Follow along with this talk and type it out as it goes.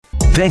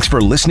Thanks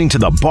for listening to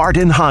the Bart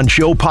and Hahn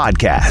Show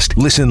podcast.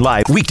 Listen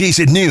live weekdays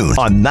at noon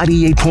on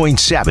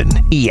 98.7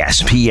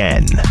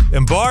 ESPN.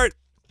 And Bart,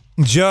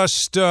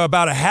 just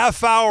about a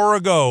half hour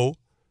ago,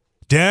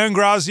 Dan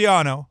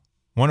Graziano,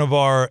 one of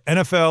our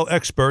NFL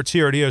experts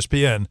here at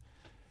ESPN,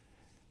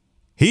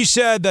 he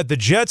said that the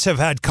Jets have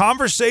had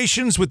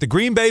conversations with the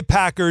Green Bay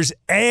Packers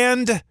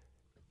and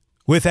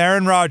with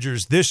Aaron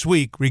Rodgers this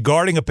week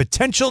regarding a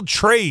potential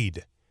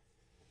trade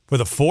for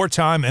the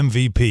four-time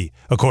MVP,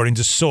 according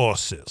to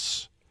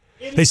sources.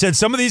 They said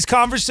some of these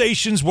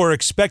conversations were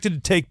expected to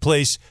take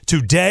place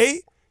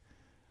today,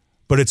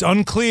 but it's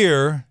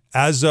unclear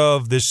as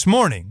of this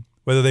morning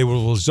whether they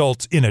will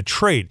result in a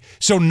trade.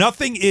 So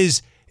nothing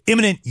is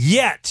imminent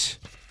yet,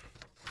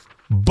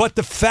 but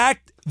the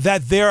fact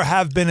that there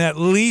have been at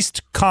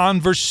least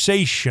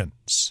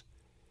conversations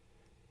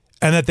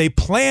and that they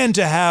plan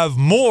to have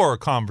more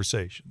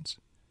conversations,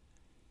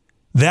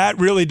 that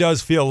really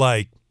does feel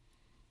like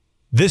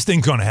this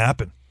thing's going to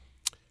happen.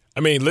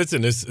 I mean,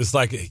 listen, it's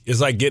like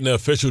getting an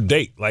official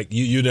date. Like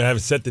you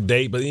haven't set the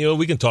date, but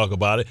we can talk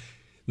about it.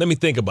 Let me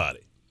think about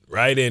it,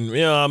 right? And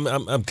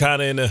I'm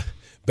kind of in a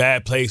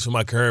bad place with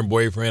my current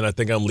boyfriend. I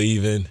think I'm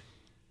leaving.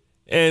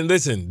 And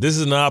listen, this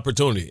is an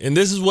opportunity, and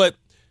this is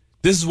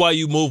why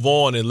you move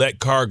on and let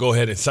Carr go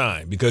ahead and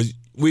sign, because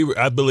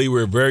I believe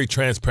we're very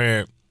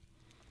transparent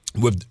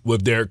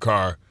with Derek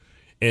Carr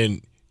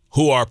and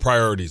who our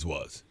priorities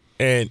was.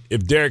 And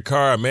if Derek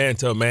Carr, a man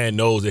to a man,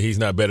 knows that he's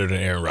not better than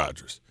Aaron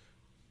Rodgers,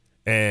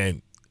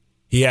 and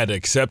he had to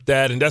accept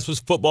that, and that's what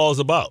football is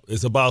about.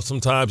 It's about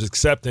sometimes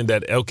accepting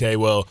that, okay,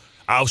 well,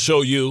 I'll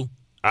show you.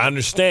 I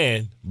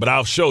understand, but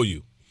I'll show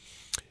you.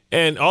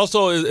 And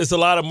also, it's a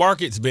lot of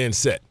markets being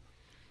set,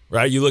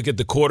 right? You look at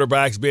the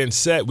quarterbacks being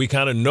set. We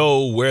kind of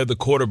know where the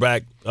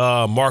quarterback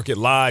market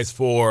lies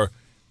for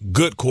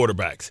good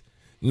quarterbacks.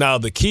 Now,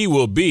 the key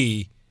will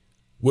be,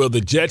 will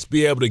the Jets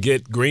be able to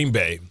get Green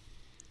Bay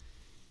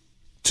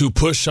to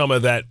push some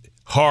of that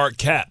hard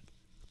cap?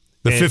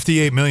 The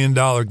 $58 million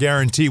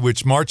guarantee,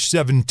 which March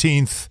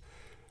 17th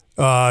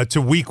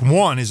to week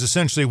 1 is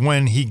essentially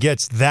when he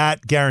gets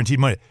that guaranteed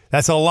money.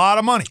 That's a lot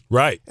of money.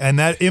 Right. And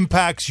that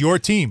impacts your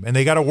team, and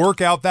they got to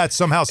work out that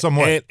somehow, some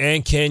way.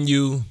 And can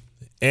you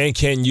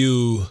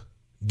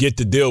get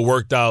the deal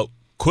worked out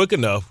quick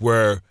enough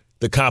where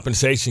the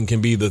compensation can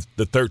be the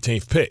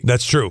 13th pick?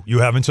 That's true. You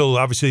have until,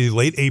 obviously,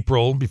 late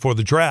April before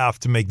the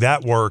draft to make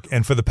that work.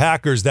 And for the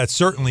Packers, that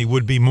certainly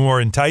would be more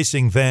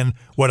enticing than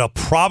what'll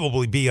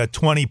probably be a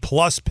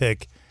 20-plus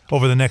pick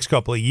over the next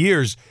couple of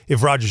years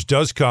if Rodgers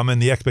does come. And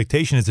the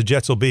expectation is the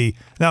Jets will be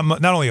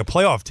not only a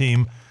playoff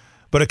team,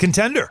 but a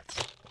contender.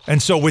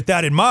 And so with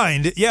that in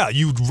mind, yeah,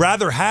 you'd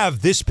rather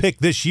have this pick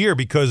this year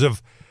because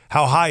of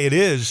how high it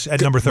is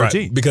at number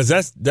 13. Right. Because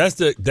that's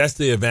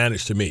the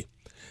advantage to me.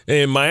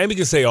 And Miami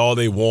can say all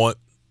they want.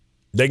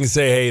 They can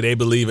say, hey, they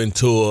believe in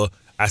Tua.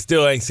 I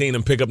still ain't seen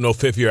them pick up no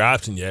fifth-year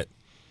option yet.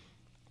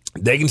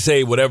 They can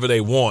say whatever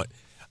they want.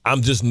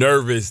 I'm just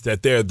nervous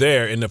that they're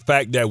there. And the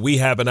fact that we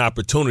have an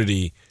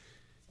opportunity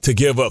to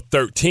give up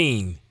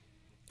 13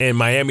 and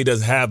Miami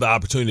doesn't have the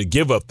opportunity to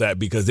give up that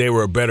because they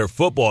were a better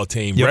football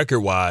team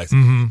record-wise,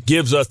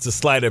 gives us the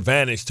slight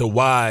advantage to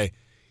why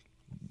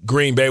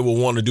Green Bay will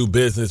want to do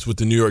business with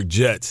the New York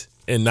Jets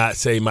and not,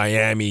 say,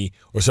 Miami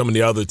or some of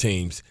the other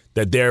teams.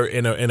 That they're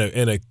in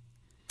a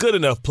good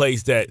enough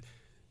place that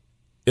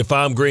if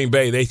I'm Green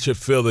Bay, they should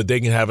feel that they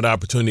can have an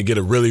opportunity to get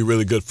a really,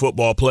 really good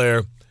football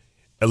player,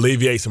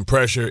 alleviate some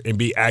pressure, and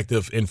be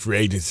active in free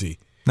agency.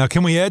 Now,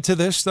 can we add to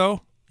this,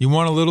 though? You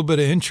want a little bit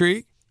of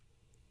intrigue?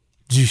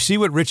 Did you see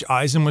what Rich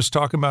Eisen was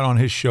talking about on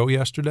his show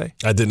yesterday?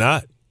 I did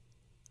not.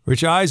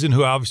 Rich Eisen,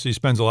 who obviously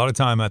spends a lot of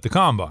time at the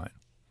Combine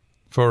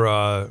for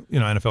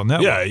NFL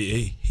Network. Yeah,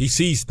 he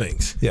sees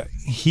things. Yeah,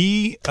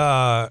 he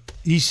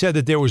said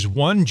that there was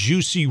one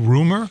juicy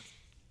rumor.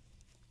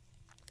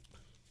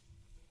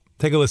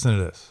 Take a listen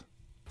to this.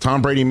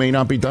 Tom Brady may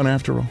not be done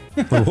after all.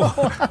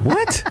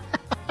 What?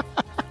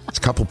 It's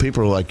a couple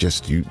people are like,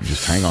 just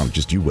hang on,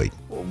 just you wait.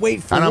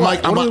 Wait for and I'm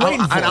what?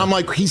 I'm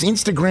like, he's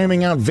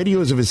Instagramming out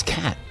videos of his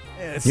cat.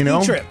 Ski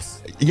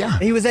trips. Yeah,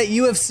 he was at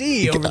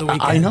UFC over the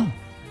weekend. I know,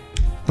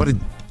 but it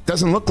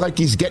doesn't look like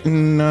he's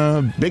getting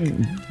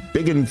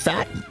big and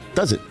fat,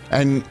 does it?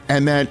 And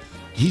that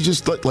he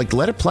just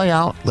let it play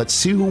out. Let's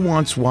see who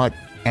wants what.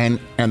 And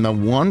the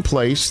one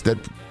place that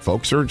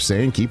folks are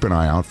saying keep an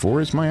eye out for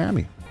is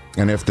Miami.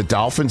 And if the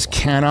Dolphins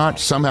cannot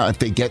somehow, if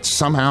they get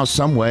somehow,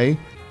 some way,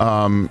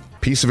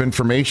 piece of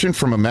information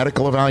from a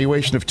medical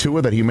evaluation of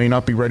Tua that he may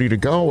not be ready to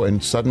go,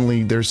 and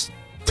suddenly there's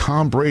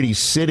Tom Brady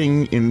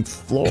sitting in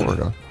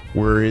Florida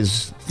where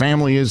his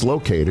family is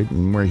located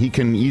and where he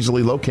can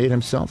easily locate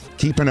himself.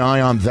 Keep an eye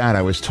on that,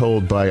 I was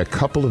told by a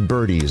couple of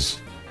birdies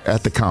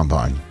at the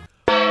Combine.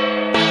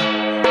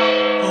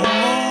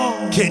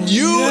 Can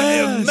you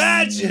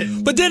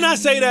imagine? But didn't I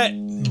say that?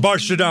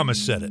 Barstradamus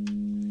said it.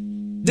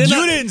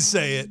 Didn't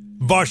say it.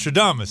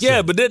 Barstradamus said it.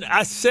 Yeah, but then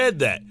I said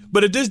that.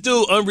 But if this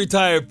dude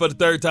unretired for the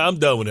third time, I'm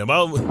done with him.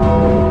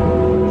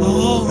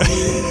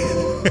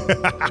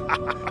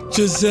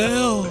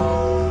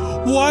 Giselle.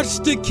 Watch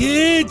the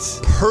kids.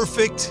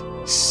 Perfect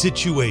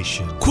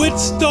situation. Quit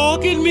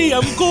stalking me.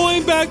 I'm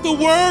going back to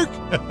work.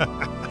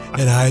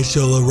 And I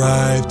shall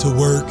arrive to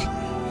work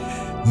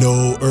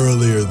no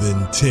earlier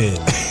than 10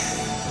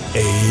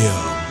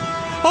 a.m.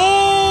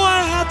 Oh,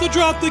 I have to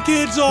drop the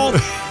kids off.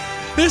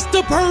 It's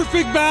the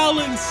perfect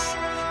balance.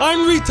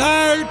 I'm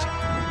retired.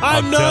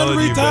 I'm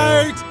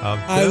non-retired.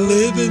 I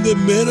live in the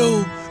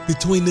middle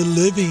between the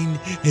living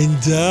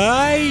and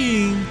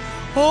dying.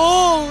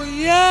 Oh,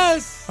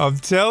 yes. I'm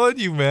telling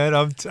you, man.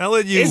 I'm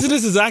telling you. Isn't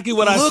this exactly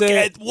what I said? Look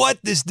at what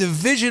this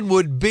division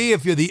would be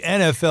if you're the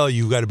NFL.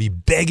 You got to be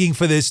begging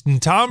for this. And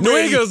Tom Brady.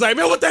 New England's like,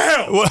 man, what the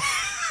hell?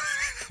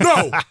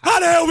 No. How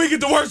the hell we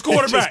get the worst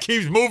quarterback? It just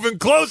keeps moving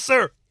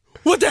closer.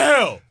 What the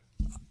hell?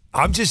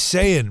 I'm just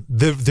saying,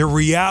 the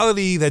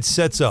reality that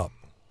sets up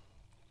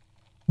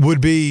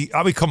would be,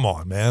 I mean, come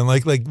on, man.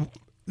 Like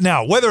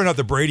now, whether or not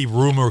the Brady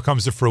rumor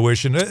comes to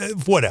fruition,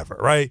 whatever,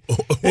 right?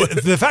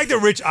 The fact that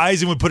Rich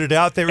Eisen would put it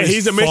out there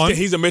is fun.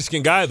 He's a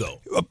Michigan guy, though.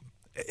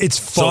 It's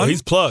fun. So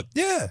he's plugged.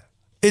 Yeah.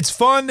 It's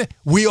fun.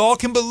 We all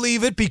can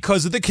believe it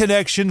because of the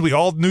connection. We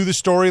all knew the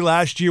story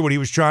last year, what he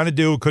was trying to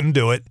do, couldn't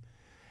do it.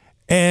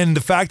 And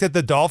the fact that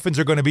the Dolphins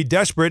are going to be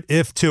desperate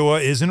if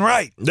Tua isn't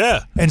right.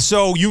 Yeah. And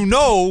so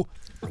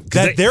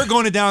that they're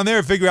going to down there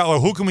and figure out, well,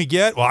 who can we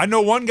get? Well, I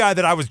know one guy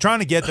that I was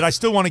trying to get that I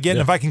still want to get, and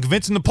if I can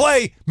convince him to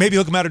play, maybe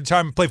he'll come out of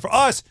time and play for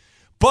us.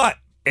 But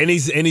and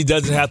he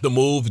doesn't have to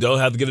move, don't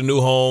have to get a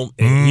new home,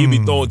 and he'll be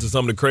throwing to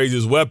some of the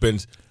craziest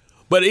weapons.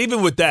 But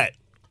even with that,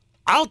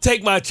 I'll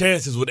take my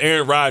chances with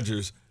Aaron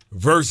Rodgers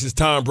versus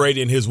Tom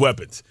Brady and his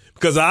weapons,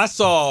 because I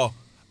saw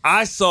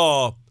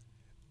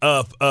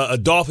a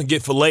dolphin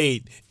get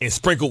filleted and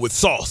sprinkled with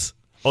sauce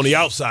on the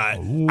outside.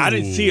 Ooh. I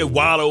didn't see a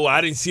Waddle.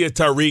 I didn't see a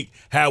Tariq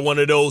had one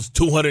of those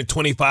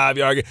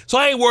 225-yard games. So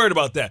I ain't worried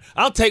about that.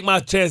 I'll take my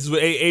chances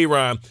with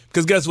Aaron,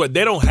 because guess what?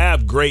 They don't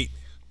have great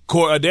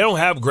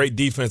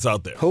defense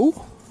out there. Who?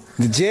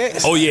 The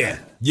Jets? Oh yeah.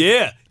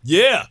 Yeah.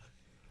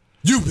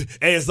 And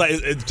it's like,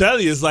 I'm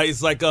telling you,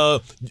 it's like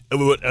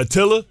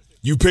Attila,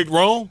 you picked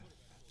wrong.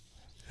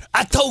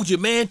 I told you,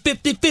 man,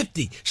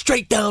 50-50,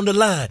 straight down the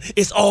line.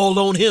 It's all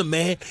on him,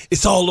 man.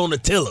 It's all on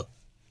Attila.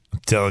 I'm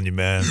telling you,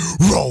 man.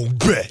 Wrong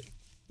bet.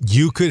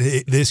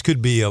 This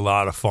could be a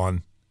lot of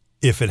fun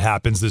if it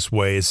happens this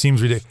way. It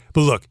seems ridiculous.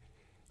 But look,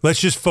 let's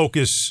just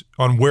focus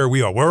on where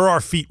we are. Where are our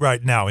feet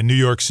right now in New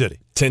York City?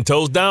 10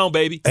 toes down,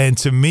 baby. And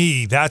to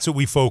me, that's what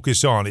we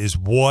focus on, is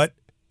what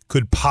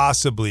could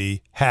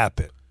possibly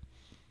happen.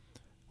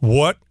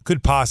 What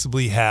could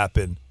possibly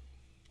happen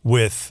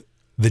with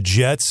the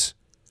Jets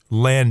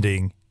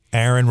landing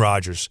Aaron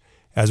Rodgers?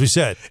 As we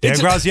said, Dan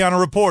Graziano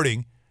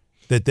reporting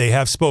that they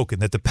have spoken,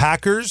 that the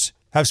Packers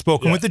have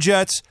spoken with the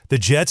Jets. The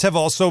Jets have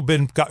also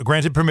been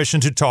granted permission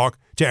to talk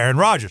to Aaron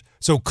Rodgers.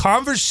 So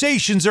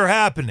conversations are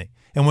happening.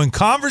 And when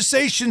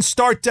conversations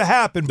start to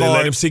happen, they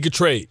let him seek a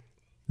trade.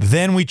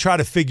 Then we try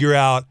to figure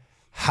out,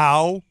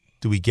 how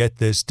do we get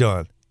this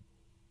done?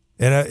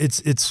 And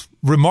it's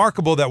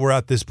remarkable that we're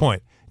at this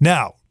point.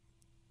 Now,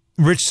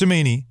 Rich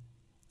Cimini,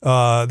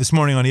 this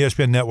morning on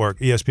ESPN Network,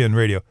 ESPN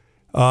Radio,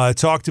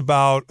 talked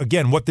about,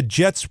 again, what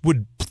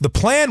the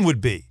plan would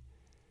be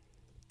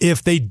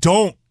if they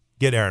don't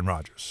get Aaron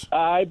Rodgers.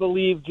 I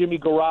believe Jimmy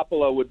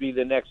Garoppolo would be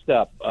the next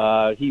up.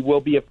 He will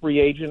be a free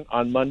agent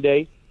on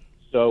Monday,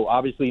 so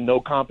obviously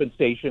no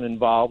compensation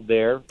involved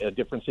there, a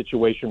different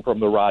situation from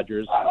the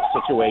Rodgers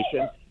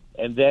situation.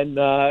 And then,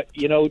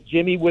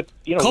 Jimmy with,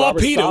 Call Robert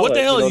Peter. Saleh, what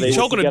the hell? Are you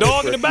choking a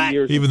dog in the back?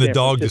 Even the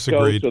dog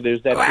disagreed. So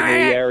there's that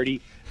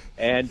familiarity.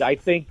 And I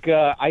think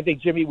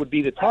Jimmy would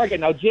be the target.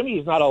 Now, Jimmy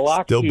is not a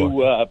lock just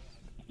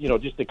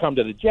to come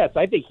to the Jets.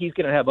 I think he's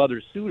going to have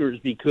other suitors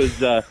because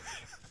the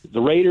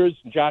Raiders,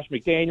 Josh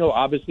McDaniel,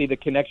 obviously the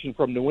connection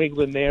from New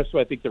England there. So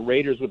I think the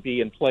Raiders would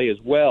be in play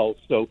as well.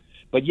 So,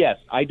 but yes,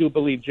 I do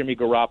believe Jimmy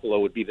Garoppolo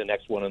would be the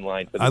next one in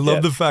line for the Jets. I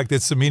love the fact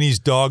that Cimini's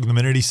dog, the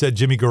minute he said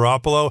Jimmy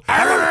Garoppolo,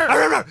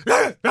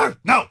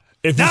 no.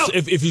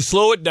 If you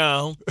slow it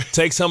down,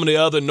 take some of the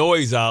other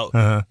noise out,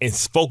 and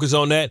focus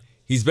on that,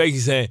 he's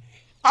basically saying,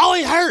 "Oh,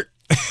 he hurt.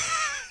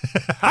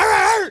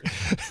 I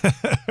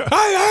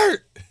hurt."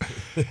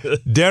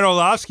 Dan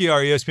Orlovsky,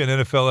 our ESPN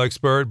NFL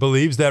expert,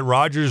 believes that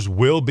Rodgers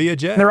will be a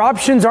Jet. Their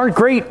options aren't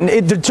great.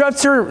 The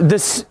Jets are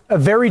a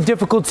very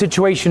difficult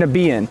situation to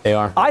be in. They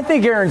are. I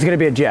think Aaron's going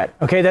to be a Jet.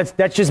 Okay,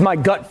 that's just my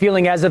gut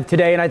feeling as of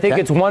today, and I think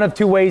it's one of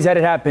two ways that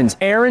it happens.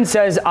 Aaron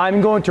says,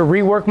 I'm going to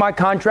rework my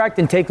contract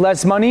and take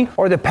less money,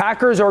 or the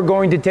Packers are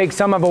going to take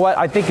some of what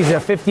I think is a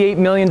 $58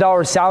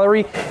 million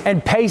salary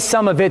and pay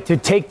some of it to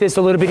take this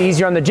a little bit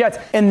easier on the Jets.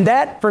 And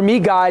that, for me,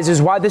 guys,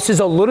 is why this is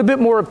a little bit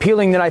more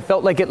appealing than I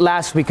felt like it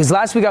last week. Because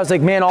last week I was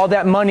like, man, all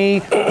that money,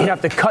 you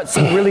have to cut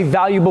some really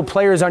valuable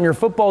players on your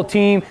football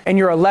team, and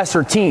you're a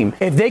lesser team.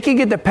 If they can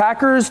get the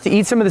Packers to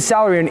eat some of the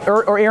salary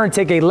or Aaron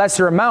take a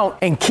lesser amount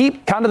and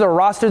keep kind of the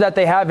roster that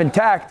they have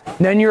intact,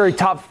 then you're a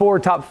top 4,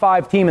 top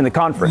 5 team in the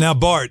conference. Now,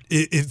 Bart,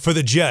 for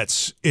the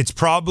Jets, you'd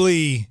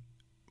probably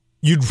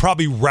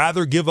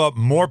rather give up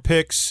more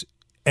picks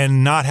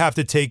and not have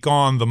to take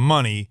on the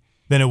money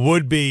than it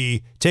would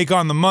be take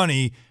on the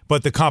money,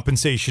 but the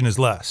compensation is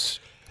less,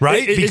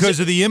 right? Because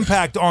of the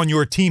impact on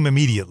your team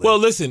immediately. Well,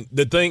 listen,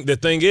 the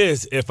thing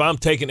is, if I'm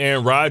taking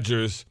Aaron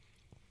Rodgers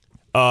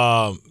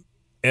and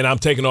I'm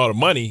taking all the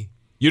money,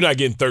 you're not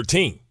getting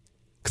 13.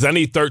 Because I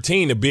need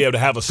 13 to be able to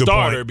have a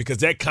starter because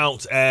that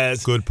counts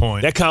as good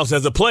point. That counts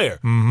as a player.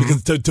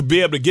 Because to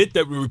be able to get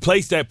that,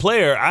 replace that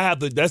player, I have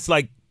to. That's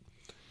like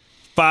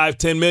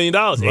 $5-10 million,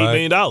 $8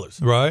 million,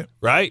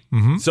 right?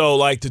 So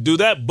like to do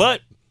that,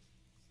 but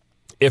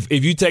if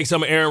you take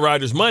some of Aaron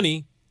Rodgers'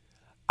 money,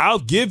 I'll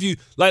give you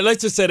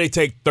let's just say they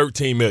take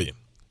 $13 million,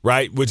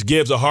 right? Which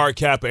gives a hard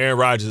cap of Aaron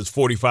Rodgers is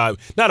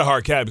 45. Not a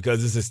hard cap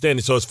because it's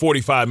extended, so it's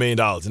 $45 million,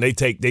 and they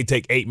take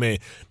 $8 million.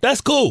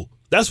 That's cool.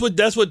 That's what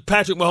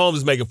Patrick Mahomes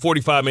is making,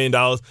 $45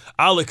 million.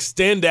 I'll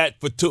extend that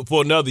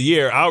for another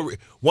year.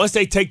 Once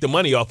they take the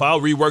money off,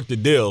 I'll rework the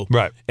deal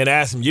and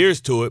add some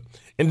years to it.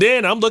 And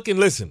then I'm looking,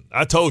 listen,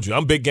 I told you,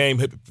 I'm big game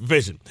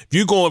fishing. If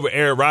you go over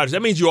Aaron Rodgers,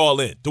 that means you're all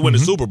in to win the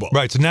Super Bowl.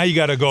 Right, so now you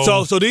got to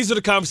go. So these are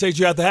the conversations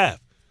you have to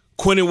have.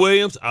 Quinnen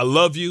Williams, I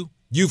love you.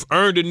 You've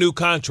earned a new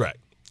contract.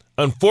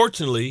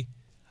 Unfortunately,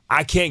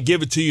 I can't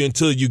give it to you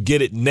until you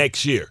get it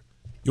next year.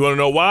 You want to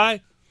know why?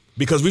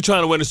 Because we're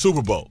trying to win the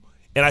Super Bowl.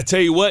 And I tell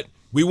you what,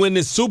 we win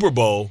this Super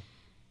Bowl,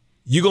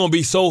 you're going to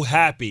be so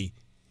happy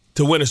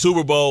to win a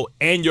Super Bowl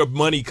and your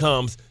money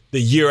comes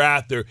the year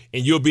after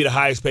and you'll be the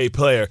highest paid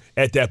player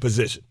at that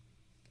position.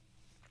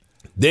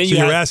 Then so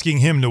you're asking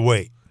him to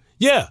wait.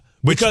 Yeah.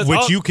 Which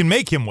you can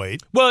make him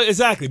wait. Well,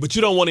 exactly, but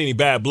you don't want any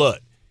bad blood.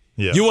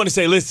 Yeah. You want to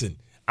say, listen,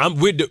 I'm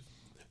with the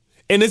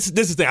 – and this is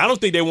the thing. I don't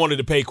think they wanted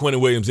to pay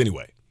Quinnen Williams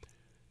anyway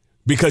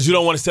because you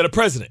don't want to set a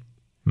precedent.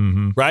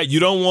 Right?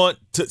 You don't want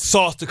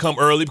Sauce to come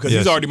early because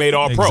he's already made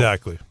All-Pro.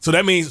 Exactly. So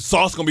that means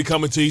Sauce going to be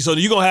coming to you. So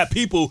you're going to have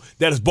people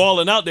that is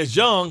balling out that's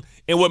young,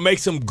 and what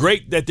makes them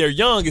great that they're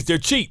young is they're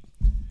cheap.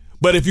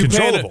 But if you're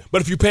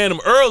paying them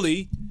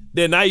early,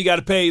 then now you got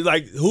to pay,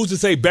 like, who's to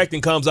say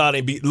Becton comes out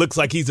and looks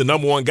like he's the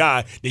number one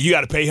guy, then you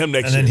got to pay him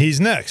next year. And then he's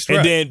next, right?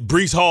 And then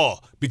Breece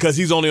Hall, because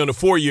he's only on a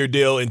 4-year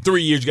deal, in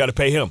 3 years you got to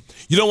pay him.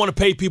 You don't want to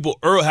pay people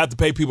have to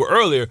pay people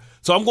earlier.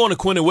 So I'm going to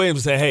Quinnen Williams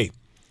and say, hey,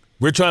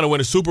 we're trying to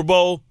win a Super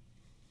Bowl.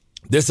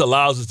 This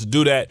allows us to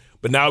do that,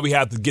 but now we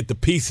have to get the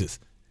pieces.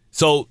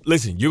 So,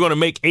 listen, you're going to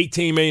make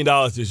 $18 million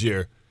this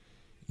year.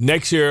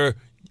 Next year,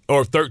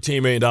 or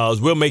 $13 million,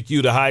 we'll make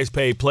you the highest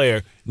paid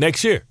player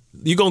next year.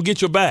 You're going to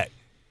get your bag.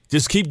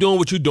 Just keep doing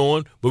what you're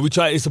doing, but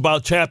it's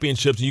about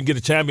championships, and you can get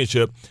a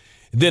championship.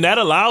 Then that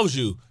allows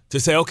you to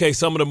say, okay,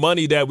 some of the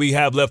money that we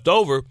have left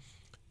over,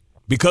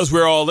 because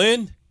we're all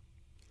in,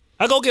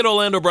 I go get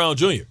Orlando Brown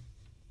Jr.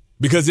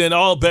 because then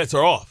all bets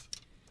are off,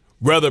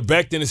 whether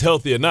Becton is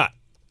healthy or not.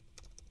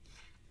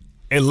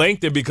 And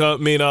Langton he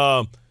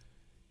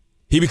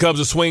becomes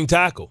a swing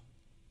tackle.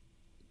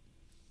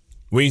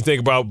 When you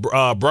think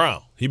about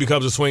Brown, he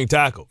becomes a swing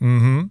tackle.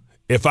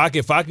 If I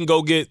can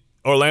go get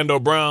Orlando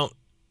Brown,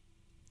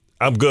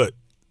 I'm good.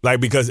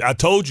 Because I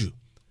told you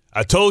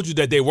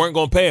that they weren't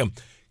going to pay him.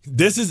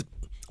 This is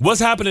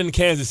what's happening in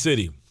Kansas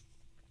City.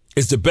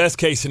 It's the best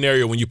case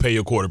scenario when you pay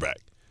your quarterback.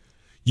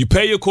 You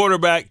pay your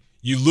quarterback,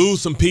 you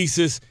lose some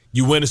pieces,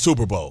 you win a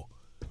Super Bowl.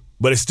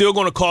 But it's still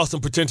going to cost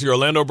them potentially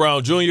Orlando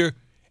Brown Jr.,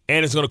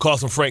 and it's going to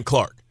cost them Frank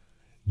Clark.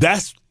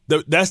 That's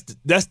the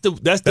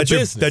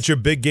business. That's your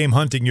big game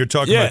hunting you're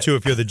talking about too.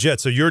 If you're the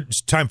Jets, so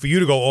it's time for you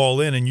to go all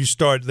in, and you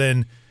start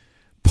then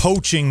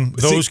poaching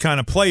those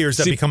kind of players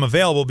that become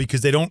available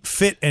because they don't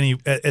fit any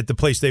at the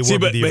place they were.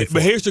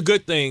 But here's the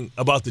good thing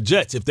about the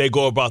Jets: if they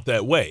go about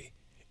that way,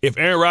 if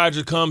Aaron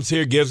Rodgers comes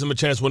here, gives them a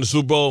chance to win the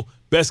Super Bowl,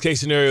 best case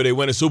scenario they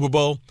win a Super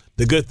Bowl.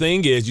 The good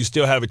thing is you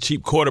still have a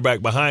cheap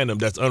quarterback behind them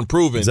that's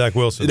unproven. Zach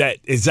Wilson.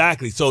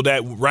 So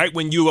that right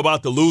when you're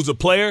about to lose a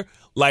player,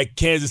 like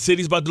Kansas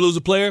City's about to lose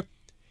a player,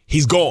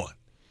 he's gone.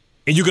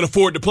 And you can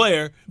afford the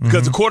player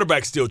because the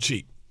quarterback's still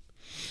cheap.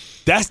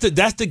 That's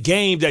the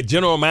game that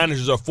general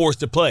managers are forced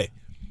to play,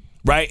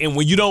 right? And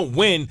when you don't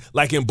win,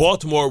 like in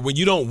Baltimore, when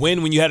you don't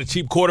win when you had a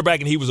cheap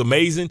quarterback and he was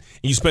amazing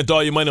and you spent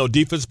all your money on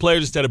defensive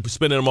players instead of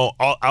spending them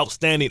on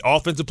outstanding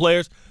offensive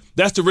players,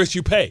 that's the risk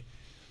you pay.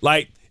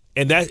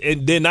 And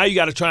then now you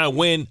got to try and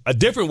win a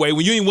different way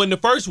when you didn't win the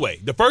first way.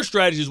 The first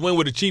strategy is win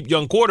with a cheap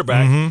young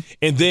quarterback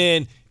and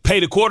then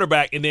pay the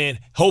quarterback and then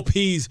hope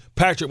he's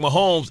Patrick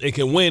Mahomes and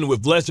can win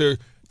with lesser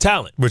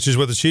talent. Which is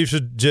what the Chiefs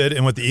did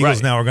and what the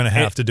Eagles now are going to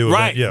have to do.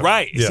 Right.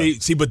 Yeah.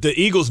 See, but the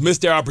Eagles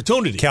missed their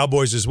opportunity.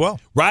 Cowboys as well.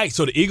 Right.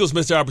 So the Eagles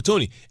missed their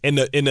opportunity. And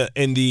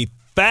the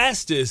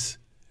fastest,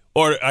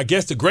 or I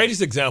guess the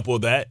greatest example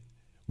of that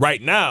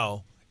right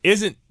now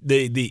isn't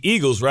the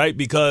Eagles, right?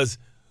 Because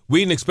we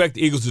didn't expect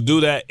the Eagles to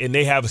do that, and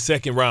they have a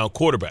second-round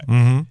quarterback.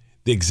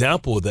 The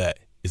example of that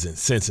is in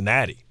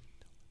Cincinnati.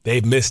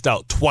 They've missed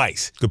out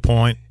twice. Good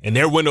point. And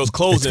their window's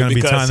closing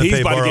because he's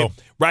about to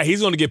get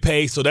he's going to get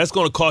paid, so that's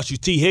going to cost you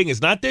T.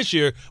 Higgins, not this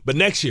year, but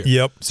next year.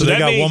 Yep. So they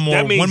got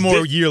one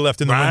more year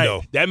left in the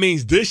window. That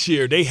means this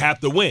year they have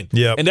to win.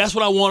 Yep. And that's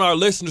what I want our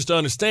listeners to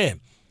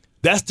understand.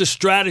 That's the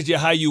strategy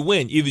of how you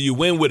win. Either you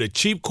win with a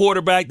cheap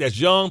quarterback that's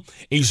young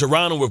and you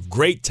surround him with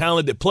great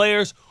talented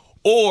players,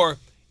 or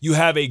you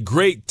have a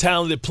great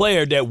talented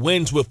player that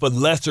wins with a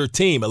lesser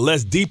team, a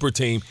less deeper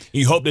team.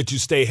 You hope that you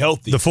stay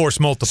healthy. The force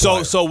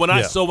multiplier. So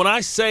when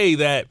I say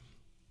that,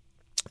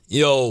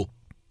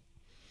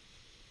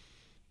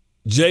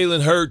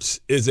 Jalen Hurts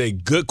is a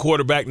good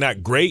quarterback,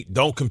 not great.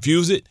 Don't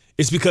confuse it.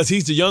 It's because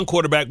he's a young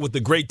quarterback with a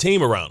great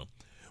team around him.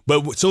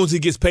 But as soon as he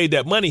gets paid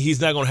that money, he's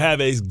not going to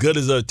have as good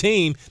as a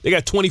team. They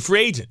got 20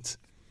 free agents.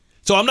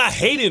 So I'm not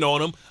hating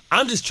on him.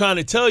 I'm just trying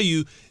to tell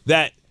you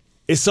that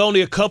it's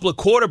only a couple of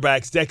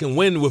quarterbacks that can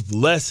win with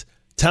less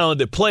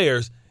talented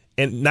players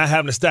and not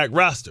having a stacked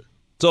roster.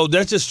 So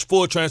that's just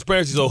full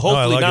transparency. So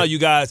hopefully now you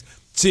guys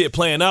see it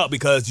playing out,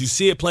 because you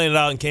see it playing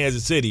out in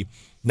Kansas City.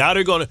 Now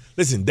they're going to –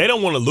 listen, they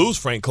don't want to lose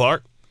Frank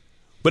Clark,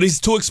 but he's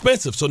too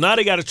expensive. So now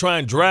they got to try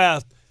and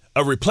draft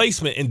a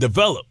replacement and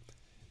develop.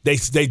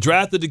 They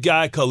drafted the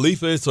guy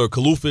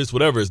Kalufis,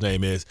 whatever his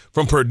name is,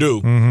 from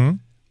Purdue,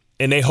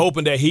 and they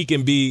hoping that he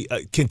can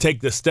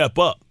take the step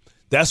up.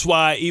 That's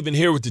why even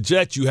here with the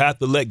Jets, you have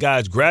to let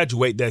guys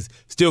graduate that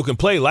still can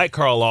play, like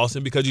Carl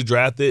Lawson, because you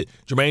drafted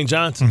Jermaine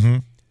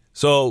Johnson.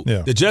 So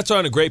the Jets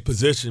are in a great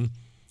position,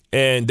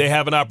 and they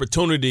have an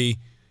opportunity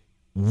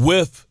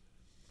with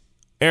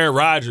Aaron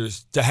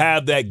Rodgers to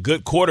have that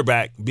good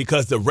quarterback,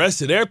 because the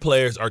rest of their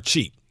players are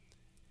cheap.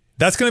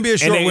 That's going to be a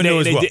short window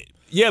as well.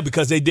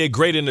 Because they did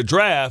great in the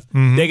draft.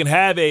 They can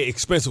have a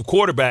expensive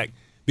quarterback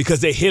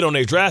because they hit on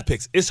their draft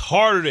picks. It's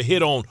harder to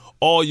hit on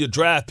all your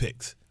draft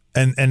picks.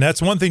 And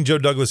that's one thing Joe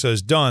Douglas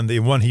has done. The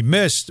one he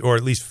missed, or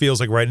at least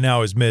feels like right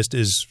now is missed,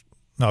 is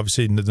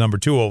obviously the number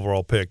 2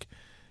 overall pick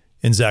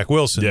in Zach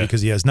Wilson,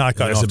 because he has not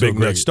gotten off to a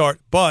great start.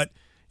 But,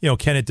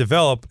 can it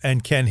develop,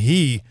 and can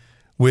he,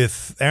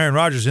 with Aaron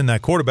Rodgers in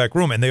that quarterback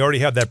room, and they already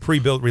have that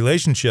pre-built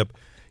relationship,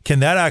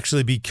 can that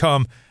actually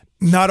become –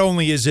 not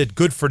only is it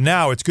good for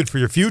now, it's good for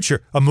your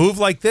future. A move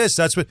like this,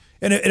 that's what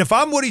 – and if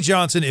I'm Woody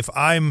Johnson, if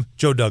I'm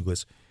Joe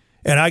Douglas,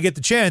 and I get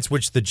the chance,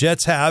 which the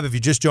Jets have, if you're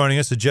just joining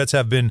us, the Jets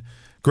have been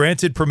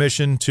granted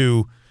permission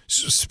to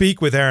speak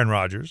with Aaron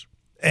Rodgers,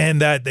 and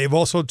that they've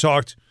also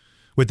talked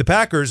with the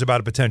Packers about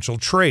a potential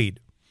trade.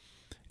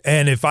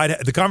 And if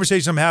the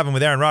conversation I'm having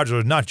with Aaron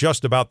Rodgers is not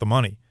just about the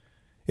money.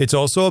 It's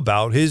also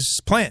about his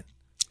plan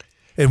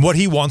and what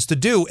he wants to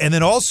do. And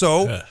then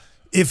also,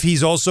 if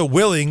he's also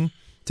willing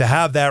 – to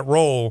have that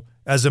role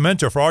as a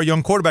mentor for our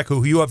young quarterback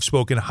who you have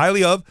spoken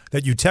highly of,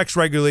 that you text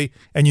regularly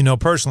and you know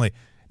personally.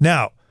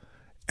 Now,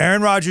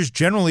 Aaron Rodgers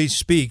generally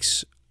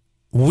speaks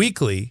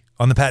weekly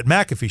on the Pat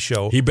McAfee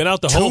show. He's been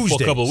out the hole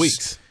for a couple of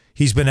weeks.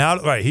 He's been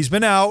out, right? He's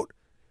been out,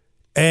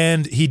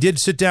 and he did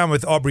sit down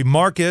with Aubrey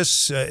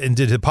Marcus and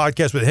did a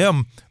podcast with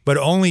him, but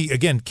only,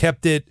 again,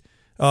 kept it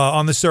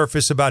on the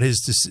surface about his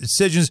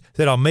decisions,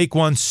 that I'll make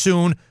one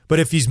soon. But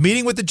if he's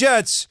meeting with the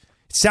Jets,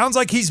 it sounds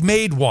like he's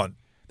made one.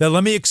 That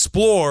let me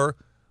explore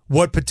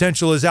what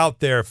potential is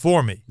out there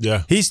for me.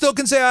 Yeah, he still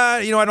can say,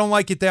 I don't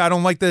like it there. I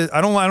don't get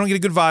a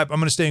good vibe. I'm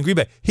going to stay in Green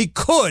Bay. He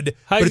could,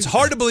 but it's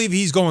hard to believe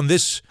he's going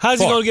this.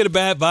 How's he going to get a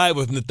bad vibe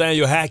with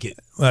Nathaniel Hackett?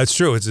 Well, that's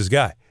true. It's his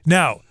guy.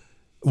 Now,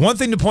 one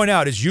thing to point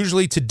out is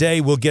usually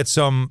today we'll get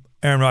some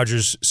Aaron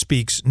Rodgers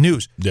Speaks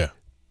news. Yeah,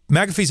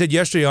 McAfee said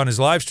yesterday on his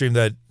live stream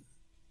that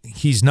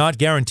he's not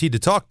guaranteed to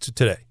talk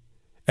today,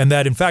 and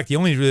that in fact he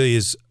only really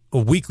is a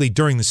weekly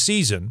during the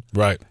season.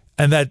 Right.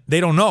 And that they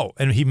don't know.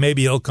 And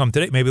maybe he'll come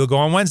today. Maybe he'll go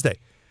on Wednesday.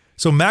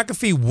 So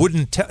McAfee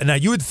wouldn't tell. Now,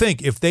 you would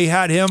think if they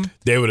had him,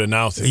 they would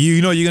announce it.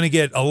 You're going to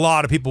get a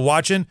lot of people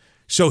watching.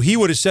 So he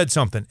would have said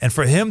something. And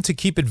for him to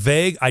keep it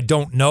vague, I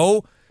don't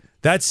know,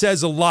 that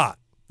says a lot.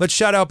 Let's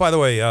shout out, by the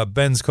way,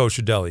 Ben's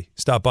Kosher Deli.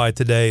 Stopped by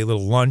today, a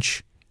little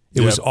lunch.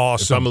 It was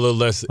awesome. If I'm a little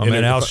less,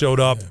 Al showed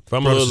up. If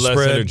I'm a little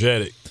less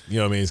energetic, you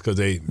know what I mean? It's because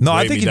they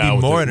I think he'd be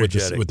more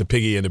energetic with the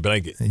piggy and the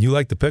blanket. And you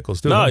like the pickles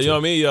too? No, you know what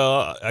I mean.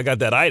 I got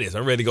that itis.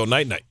 I'm ready to go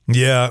night night.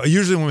 Yeah,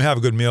 usually when we have a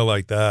good meal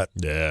like that,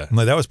 I'm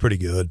like, that was pretty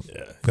good.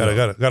 Yeah,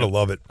 gotta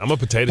love it. I'm a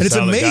potato salad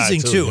guy. And it's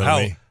amazing too, too you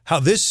know how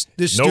this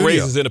studio, no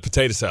raisins in a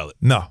potato salad.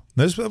 No,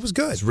 that was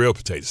good. It's real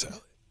potato salad.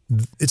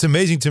 It's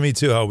amazing to me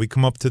too how we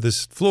come up to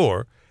this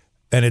floor,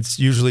 and it's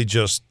usually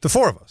just the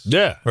 4 of us.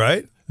 Yeah,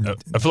 right.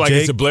 I feel like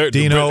Jake, it's a Blair.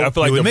 Dino, I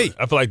feel like me.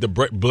 I feel like the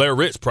Blair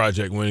Ritz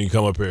Project when you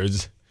come up here.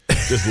 It's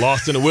just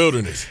lost in the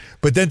wilderness.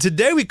 But then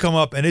today we come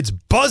up and it's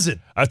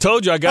buzzing. I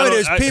told you I got.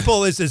 There's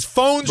people. There's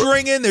phones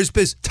ringing. There's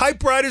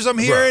typewriters I'm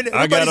hearing.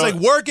 Everybody's like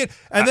working.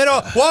 And then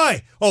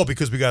why? Oh,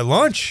 because we got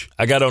lunch.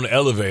 I got on the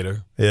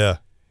elevator. Yeah.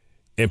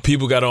 And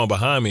people got on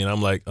behind me, and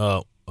I'm like,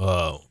 yeah.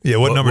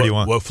 What number do you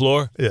want? What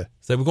floor? Yeah.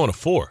 Say we're going to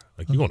 4.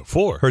 Like, you going to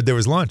 4? Heard there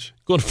was lunch.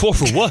 Going to 4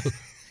 for what?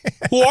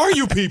 Who are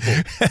you people?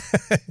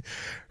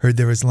 Heard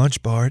there was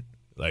lunch, Bart.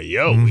 Like,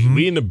 yo,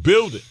 we in the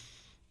building.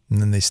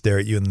 And then they stare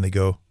at you and then they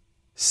go,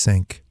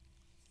 sink.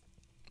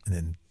 And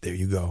then there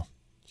you go.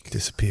 You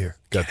disappear.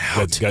 Got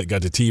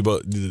the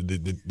teapot.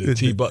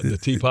 The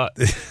teapot.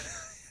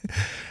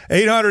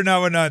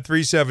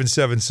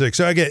 800-919-3776.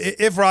 So again,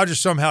 if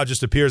Rodgers somehow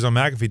just appears on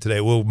McAfee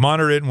today, we'll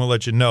monitor it and we'll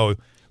let you know.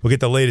 We'll get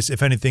the latest.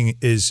 If anything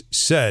is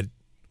said,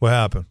 what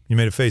happened? You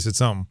made a face at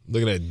something.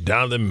 Look at that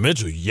Donovan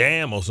Mitchell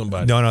yam on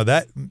somebody. No,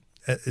 that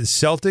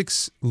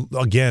Celtics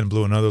again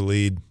blew another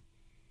lead.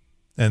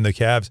 and the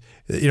Cavs.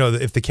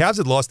 If the Cavs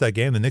had lost that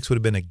game, the Knicks would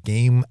have been a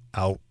game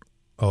out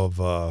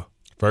of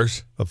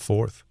first of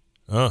fourth.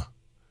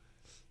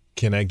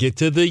 Can I get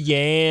to the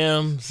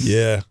Yams?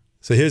 Yeah.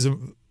 So that's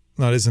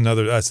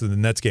the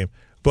Nets game.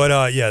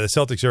 But the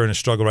Celtics are in a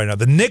struggle right now.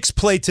 The Knicks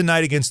play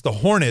tonight against the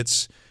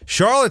Hornets.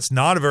 Charlotte's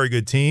not a very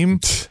good team.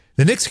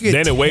 The Knicks could get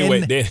They're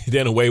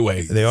in a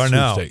way. They are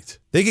now.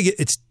 They could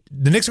get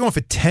the Knicks are going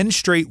for 10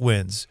 straight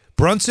wins.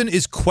 Brunson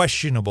is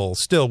questionable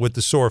still with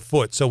the sore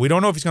foot, so we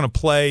don't know if he's going to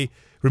play.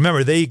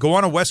 Remember, they go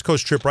on a West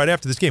Coast trip right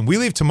after this game. We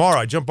leave tomorrow.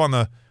 I jump on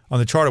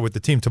the charter with the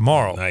team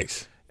tomorrow.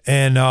 Nice.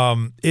 And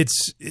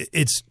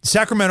it's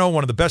Sacramento,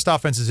 one of the best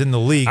offenses in the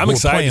league. I'm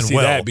excited to see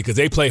that because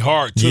they play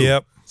hard too.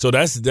 Yep. So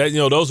that's that.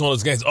 Those one of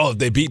those games. Oh, if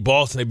they beat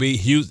Boston, they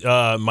beat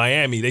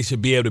Miami. They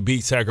should be able to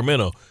beat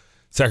Sacramento.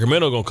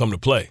 Sacramento gonna come to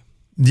play.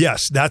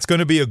 Yes, that's going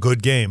to be a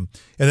good game.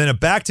 And then a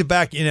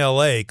back-to-back in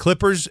L.A.,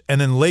 Clippers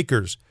and then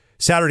Lakers,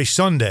 Saturday,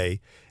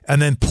 Sunday.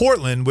 And then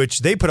Portland,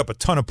 which they put up a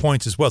ton of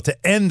points as well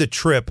to end the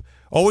trip.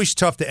 Always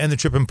tough to end the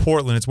trip in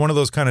Portland. It's one of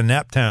those kind of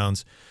nap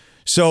towns.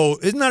 So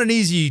isn't that an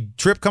easy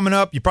trip coming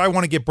up? You probably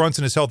want to get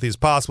Brunson as healthy as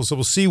possible. So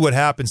we'll see what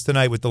happens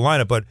tonight with the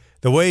lineup. But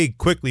the way he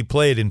quickly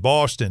played in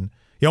Boston,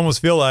 you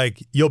almost feel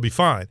like you'll be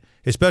fine,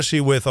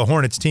 especially with a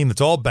Hornets team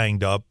that's all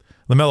banged up.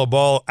 LaMelo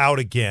Ball out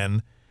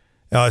again.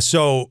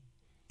 So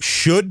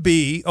should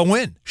be a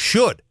win.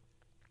 Should.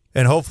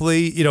 And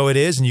hopefully, it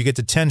is, and you get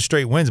to 10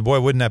 straight wins. Boy,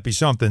 wouldn't that be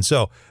something?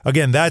 So,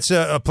 again, that's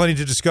plenty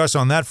to discuss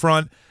on that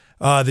front.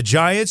 The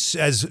Giants,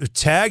 as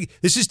tag,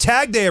 this is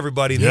tag day,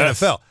 everybody, in the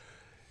NFL.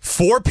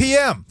 4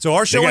 p.m. So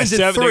our show ends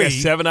at 3. They got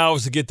 7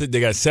 hours to get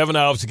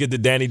the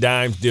Danny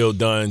Dimes deal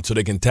done so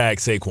they can tag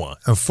Saquon.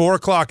 4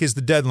 o'clock is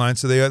the deadline,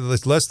 so they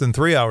have less than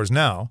 3 hours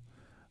now.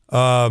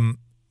 I'm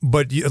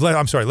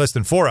sorry, less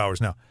than 4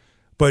 hours now.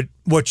 But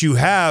what you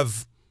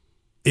have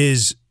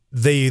is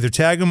they either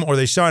tag him or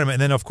they sign him.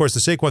 And then, of course, the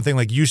Saquon thing,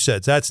 like you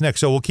said, that's next.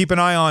 So we'll keep an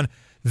eye on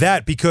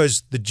that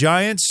because the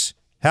Giants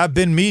have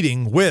been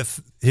meeting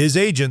with his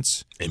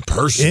agents in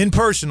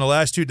person the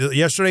last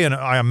yesterday and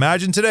I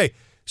imagine today.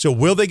 So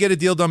will they get a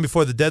deal done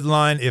before the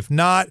deadline? If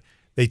not,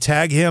 they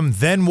tag him.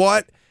 Then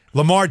what?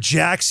 Lamar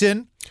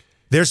Jackson,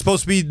 they're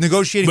supposed to be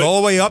negotiating all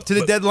the way up to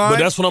the deadline? But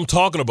that's what I'm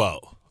talking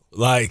about.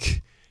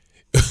 Like,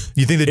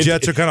 you think the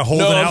Jets are kind of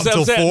holding out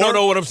until 4?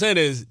 No, what I'm saying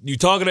is you're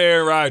talking to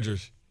Aaron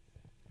Rodgers.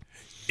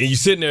 And you're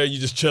sitting there,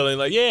 you're just chilling,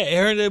 like, yeah,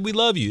 Aaron, we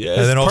love you. Yeah,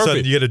 and then all of a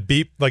sudden you get a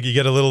beep, like you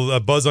get a little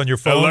buzz on your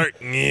phone. Alert.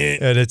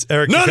 And it's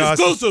Eric Not DeCosta.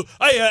 exclusive.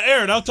 Hey,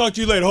 Aaron, I'll talk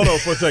to you later. Hold on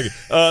for a second.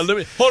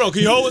 Hold on.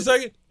 Can you hold a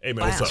second? Hey,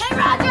 man, what's up? Hey,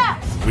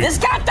 Roger, this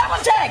got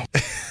double check.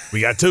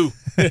 We got 2.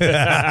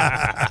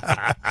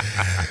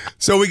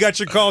 So we got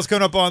your calls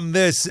coming up on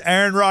this.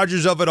 Aaron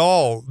Rodgers of it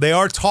all. They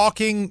are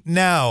talking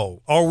now.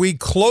 Are we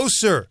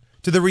closer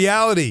to the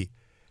reality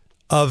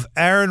of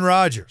Aaron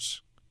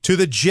Rodgers to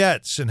the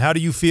Jets? And how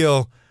do you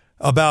feel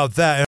about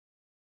that?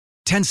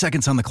 10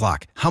 seconds on the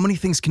clock. How many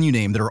things can you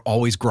name that are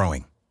always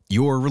growing?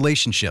 Your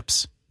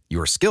relationships,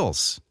 your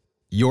skills,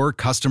 your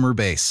customer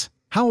base.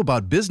 How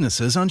about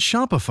businesses on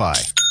Shopify?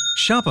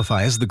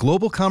 Shopify is the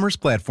global commerce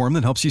platform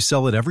that helps you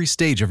sell at every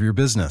stage of your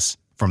business.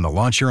 From the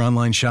launch your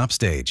online shop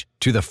stage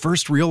to the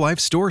first real life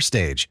store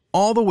stage,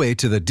 all the way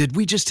to the did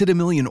we just hit a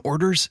million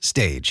orders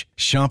stage.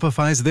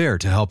 Shopify's there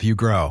to help you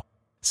grow.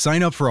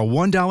 Sign up for a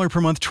 $1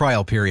 per month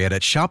trial period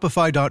at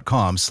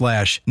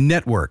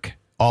shopify.com/network.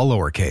 All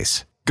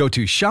lowercase. Go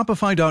to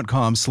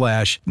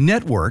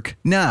shopify.com/network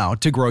now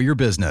to grow your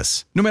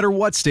business. No matter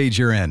what stage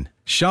you're in.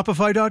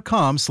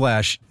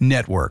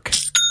 Shopify.com/network.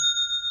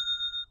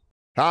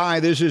 Hi,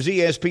 this is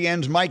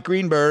ESPN's Mike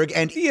Greenberg,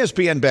 and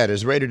ESPN Bet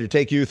is ready to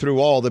take you through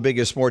all the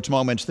biggest sports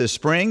moments this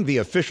spring. The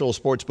official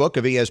sports book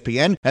of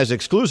ESPN has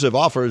exclusive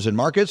offers and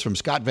markets from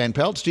Scott Van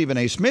Pelt, Stephen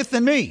A. Smith,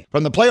 and me.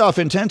 From the playoff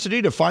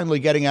intensity to finally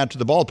getting out to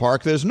the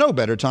ballpark, there's no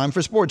better time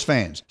for sports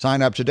fans.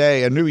 Sign up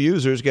today, and new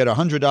users get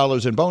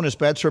 $100 in bonus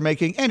bets for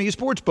making any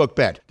sportsbook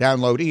bet.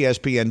 Download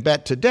ESPN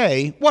Bet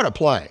today. What a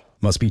play.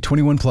 Must be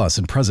 21 plus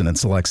and present in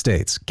select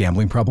states.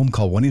 Gambling problem?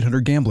 Call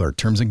 1-800-GAMBLER.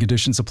 Terms and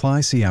conditions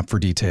apply. See app for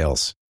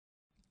details.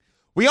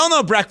 We all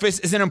know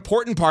breakfast is an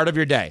important part of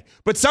your day,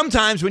 but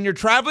sometimes when you're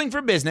traveling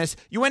for business,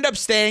 you end up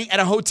staying at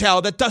a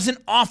hotel that doesn't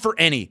offer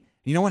any.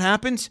 You know what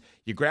happens?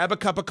 You grab a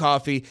cup of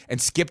coffee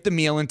and skip the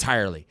meal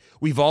entirely.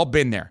 We've all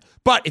been there.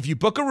 But if you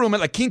book a room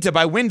at La Quinta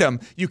by Wyndham,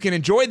 you can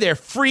enjoy their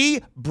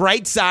free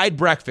Bright Side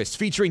breakfast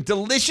featuring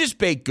delicious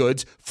baked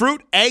goods,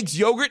 fruit, eggs,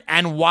 yogurt,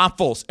 and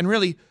waffles. And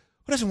really,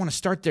 who doesn't want to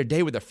start their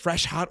day with a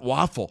fresh hot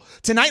waffle?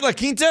 Tonight, La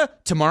Quinta,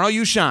 tomorrow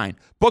you shine.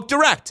 Book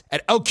direct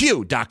at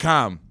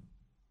LQ.com.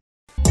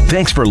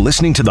 Thanks for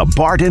listening to the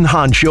Bart and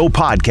Hahn Show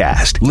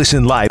podcast.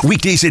 Listen live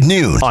weekdays at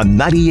noon on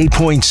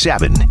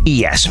 98.7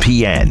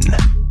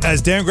 ESPN.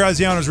 As Dan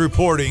Graziano is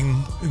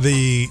reporting,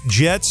 the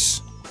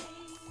Jets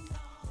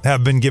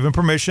have been given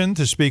permission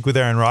to speak with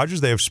Aaron Rodgers.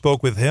 They have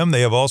spoke with him.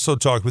 They have also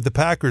talked with the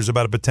Packers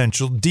about a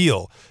potential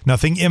deal.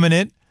 Nothing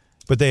imminent,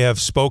 but they have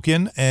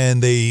spoken,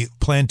 and they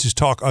plan to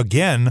talk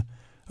again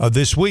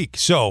this week.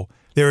 So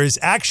there is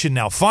action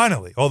now,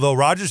 finally. Although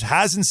Rodgers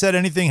hasn't said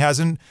anything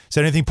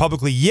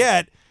publicly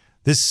yet,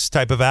 this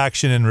type of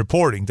action and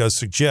reporting does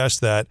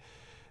suggest that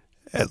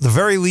at the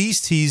very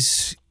least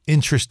he's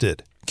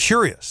interested,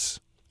 curious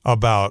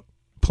about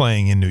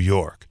playing in New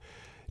York.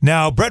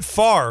 Now, Brett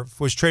Favre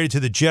was traded to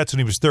the Jets when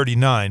he was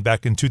 39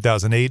 back in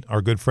 2008.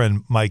 Our good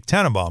friend Mike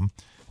Tannenbaum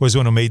was the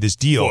one who made this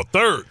deal. For a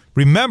third.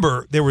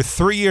 Remember, there were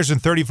 3 years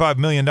and $35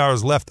 million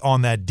left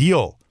on that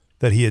deal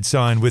that he had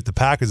signed with the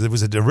Packers. It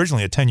was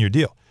originally a 10-year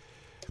deal.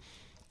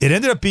 It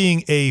ended up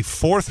being a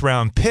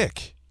fourth-round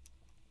pick,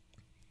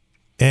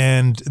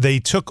 and they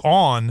took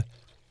on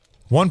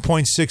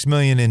 $1.6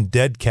 million in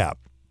dead cap.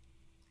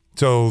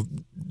 So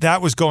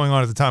that was going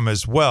on at the time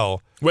as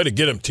well. Way to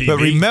get him, TV. But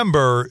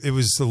remember, it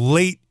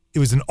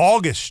was an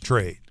August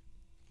trade.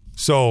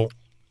 So,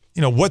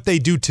 what they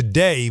do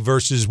today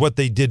versus what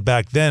they did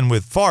back then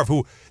with Favre,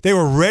 who they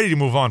were ready to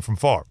move on from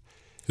Favre.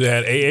 They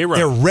had A.A.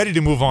 They're ready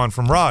to move on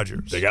from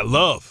Rodgers. They got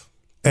love.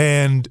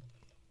 And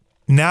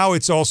now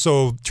it's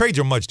also, trades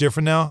are much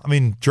different now. I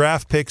mean,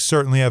 draft picks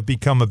certainly have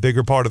become a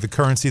bigger part of the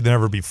currency than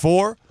ever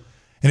before.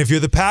 And if you're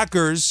the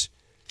Packers,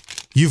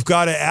 you've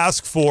got to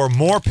ask for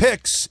more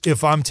picks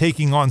if I'm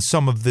taking on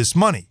some of this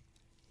money.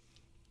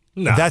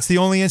 Nah. That's the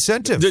only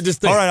incentive.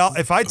 Just think. All right,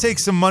 if I take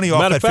some money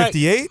off at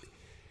 58,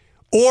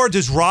 or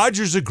does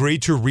Rodgers agree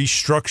to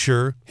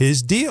restructure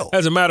his deal?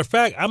 As a matter of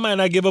fact, I might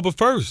not give up a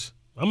first.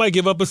 I might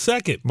give up a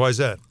second. Why is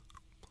that?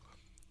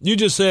 You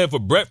just said for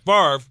Brett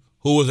Favre,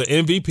 who was an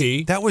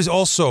MVP. That was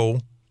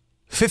also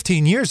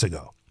 15 years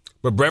ago.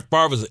 But Brett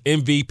Favre was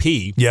an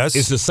MVP. Yes.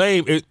 It's the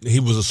same. He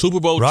was a Super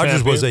Bowl champion.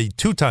 Rodgers was a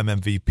two-time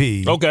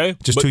MVP. Okay.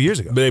 Just 2 years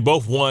ago. But they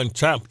both won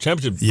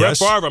championship. Yes.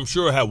 Brett Favre, I'm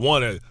sure, had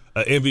won an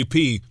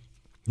MVP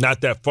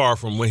not that far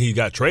from when he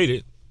got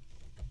traded.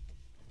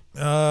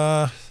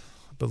 I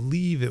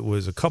believe it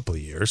was a couple of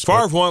years.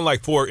 Favre won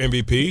like 4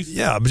 MVPs.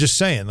 Yeah, I'm just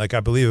saying. I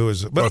believe it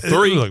was. But or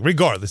 3. Look,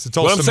 regardless, it's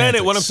all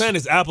semantics. What I'm saying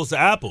is apples to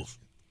apples.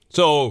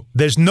 So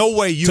there's no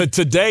way you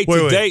today.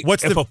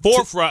 What's if a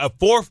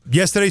fourth?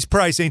 Yesterday's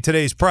price ain't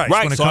today's price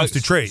when it comes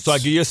to trades. So I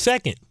give you a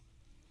second.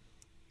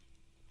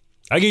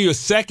 I give you a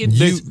second.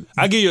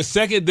 I give you a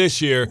second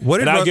this year,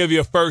 and I'll give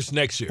you a first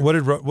next year. What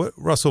did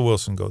Russell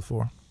Wilson go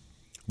for?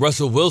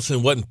 Russell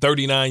Wilson wasn't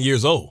 39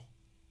 years old.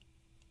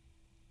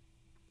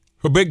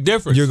 A big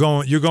difference. You're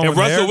going and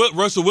there?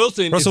 Russell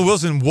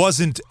Wilson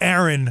wasn't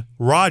Aaron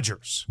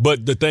Rodgers.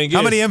 But the thing is,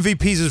 how many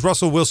MVPs has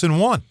Russell Wilson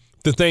won?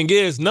 The thing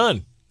is,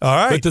 none. All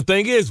right. But the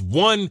thing is,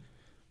 one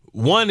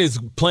is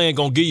going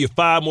to give you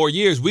 5 more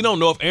years. We don't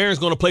know if Aaron's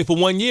going to play for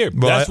 1 year.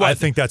 Well, that's I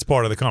think that's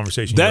part of the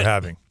conversation you're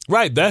having.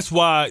 Right. That's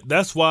why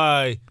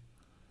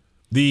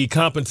the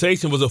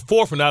compensation was a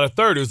fourth and not a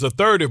third. It was a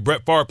third if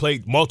Brett Favre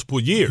played multiple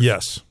years.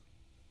 Yes.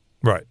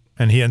 Right.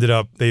 And he ended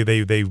up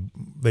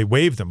they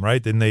waived him,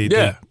 right? Then they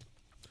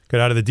got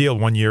out of the deal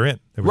 1 year in.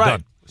 They were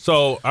done.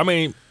 So, I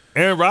mean,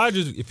 Aaron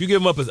Rodgers, if you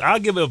give him I'll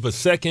give him a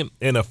second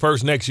and a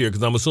first next year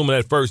because I'm assuming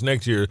that first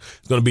next year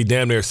is going to be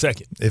damn near a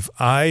second. If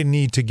I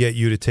need to get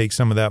you to take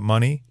some of that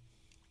money,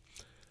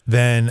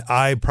 then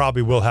I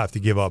probably will have to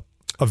give up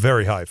a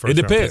very high first.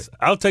 It depends.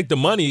 I'll take the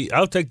money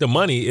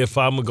if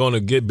I'm going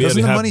to be able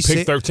to have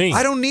pick 13.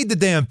 I don't need the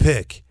damn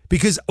pick.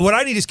 Because what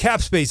I need is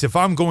cap space if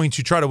I'm going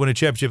to try to win a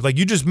championship. Like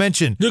you just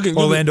mentioned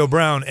Orlando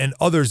Brown and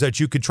others that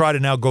you could try to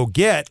now go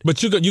get.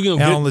 But you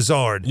can Alan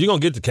Lazard. You're going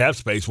to get the cap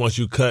space once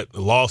you cut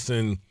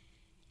Lawson,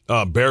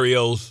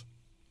 Berrios.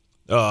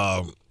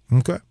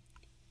 Okay.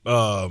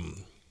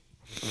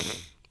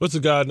 What's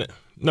the guy?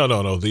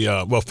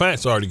 No.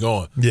 Fant's already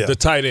gone. Yeah. The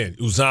tight end,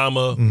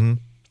 Uzama,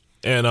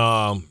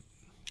 and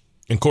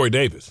Corey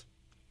Davis.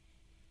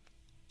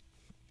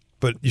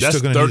 But you're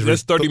still going to need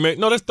that's $30 million.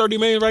 No, that's $30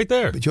 million right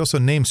there. But you also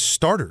named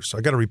starters.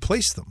 I got to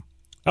replace them.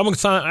 I'm going to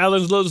sign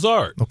Alan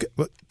Lazard.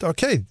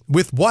 Okay.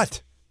 With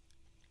what?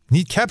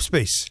 Need cap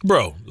space,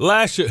 bro.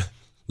 Last year,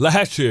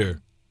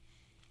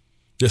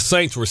 the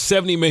Saints were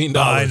 $70 million.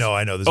 I know.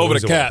 There's over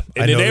the cap,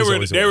 and then they were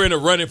in a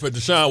running for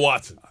Deshaun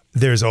Watson.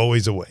 There's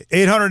always a way.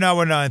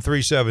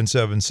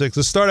 800-919-3776.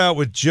 Let's start out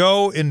with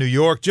Joe in New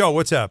York. Joe,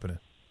 what's happening?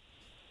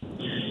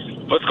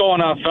 What's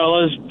going on,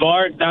 fellas?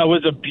 Bart, that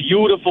was a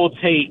beautiful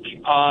take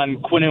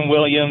on Quinnen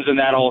Williams and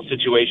that whole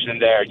situation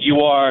there.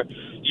 You're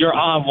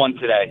on one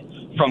today.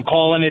 From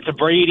calling it to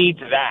Brady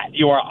to that,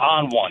 you are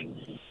on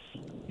one.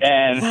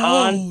 And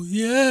Han,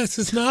 yes,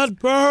 it's not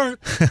Bart.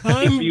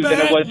 I'm than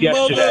it was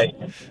yesterday.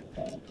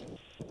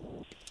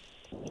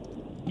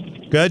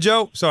 Go ahead,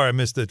 Joe. Sorry, I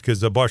missed it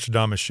because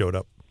Barstradamus showed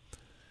up.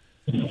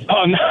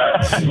 Oh no,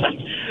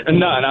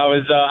 none. I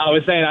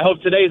was saying I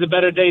hope today is a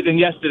better day than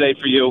yesterday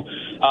for you.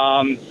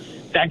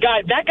 That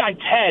guy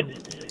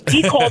Ted,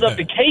 he called up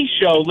the K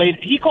show later.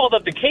 He called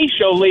up the K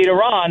show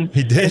later on.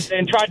 He did,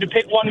 and tried to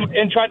pick one with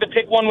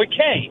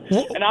K.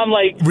 And I'm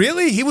like,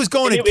 really? He was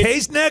going to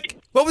K's neck?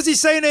 What was he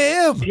saying to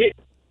him?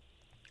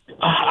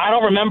 I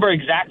don't remember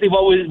exactly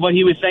what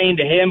he was saying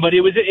to him, but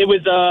it was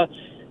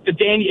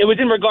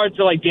in regards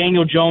to like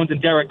Daniel Jones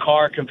and Derek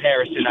Carr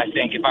comparison. I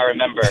think if I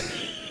remember,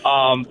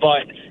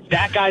 but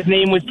That guy's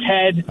name was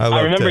Ted.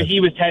 I remember Ted. He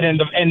was Ted, and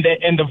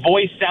the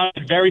voice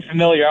sounded very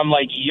familiar. I'm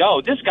like,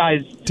 yo, this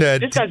guy's got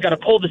to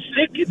pull the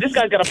stick. This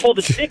guy's got to pull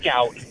the stick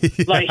out.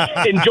 Yeah.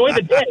 Like, enjoy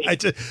the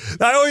day.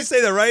 I always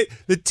say that, right?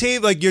 The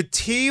team, like your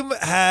team,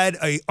 had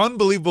an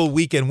unbelievable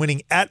weekend,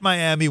 winning at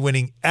Miami,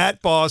 winning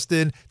at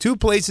Boston, two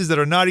places that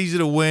are not easy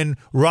to win,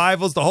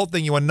 rivals, the whole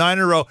thing. You won 9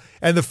 in a row,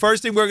 and the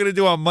first thing we're going to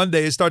do on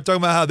Monday is start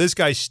talking about how this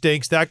guy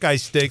stinks, that guy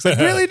stinks. Like,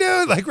 really,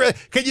 dude? Like, really?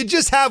 Can you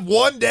just have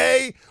one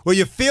day where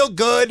you feel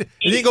good?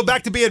 And then go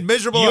back to being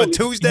miserable on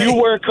Tuesday? You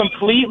were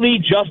completely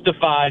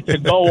justified to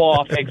go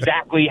off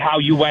exactly how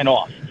you went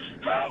off.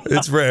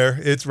 It's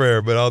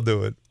rare, but I'll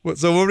do it.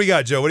 So what do we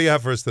got, Joe? What do you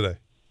have for us today?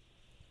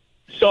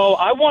 So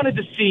I wanted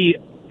to see,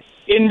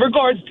 in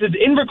regards to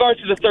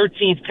the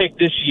 13th pick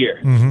this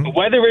year,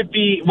 whether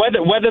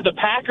the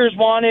Packers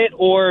want it,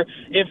 or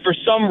if for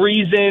some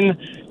reason,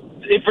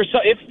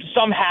 if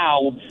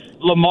somehow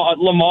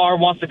Lamar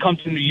wants to come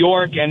to New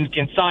York and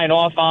can sign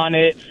off on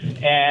it,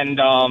 and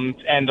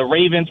the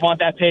Ravens want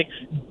that pick.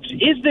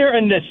 Is there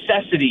a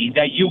necessity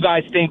that you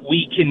guys think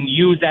we can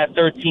use that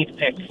 13th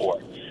pick for?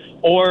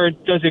 Or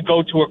does it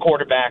go to a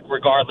quarterback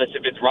regardless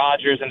if it's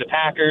Rodgers and the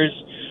Packers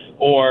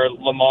or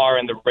Lamar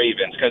and the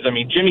Ravens? Because, I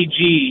mean, Jimmy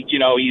G,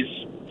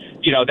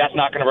 that's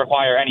not going to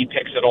require any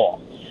picks at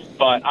all.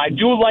 But I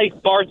do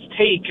like Bart's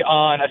take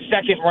on a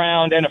second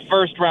round and a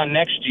first round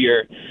next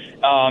year,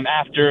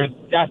 after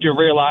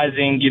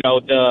realizing,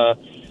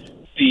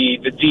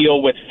 the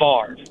deal with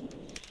Favre.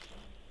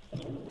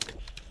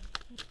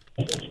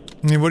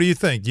 I mean, what do you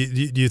think? Do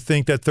you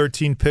think that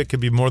 13 pick could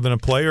be more than a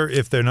player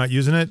if they're not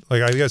using it?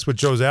 Like, I guess what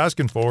Joe's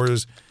asking for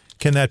is,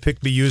 can that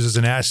pick be used as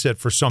an asset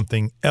for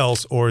something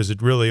else, or is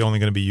it really only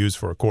going to be used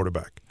for a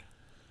quarterback?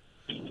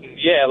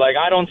 Yeah, like,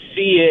 I don't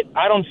see it.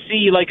 I don't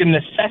see, like, a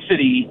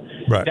necessity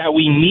that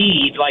we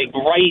need, like,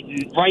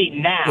 right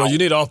now. Well, you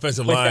need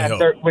offensive line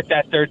help. With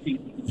that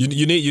 13.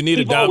 You need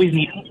We've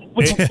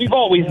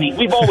always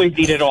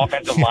needed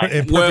offensive line.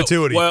 In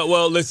perpetuity.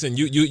 Well, listen,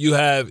 you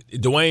have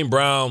Dwayne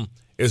Brown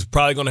is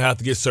probably going to have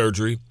to get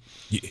surgery.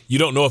 You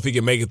don't know if he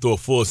can make it through a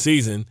full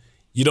season.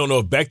 You don't know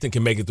if Becton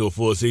can make it through a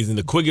full season.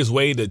 The quickest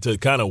way to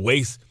kind of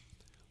waste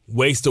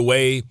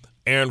away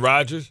Aaron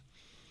Rodgers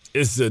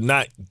is to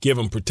not give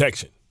him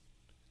protection.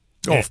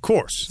 Oh, of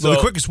course. So the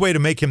quickest way to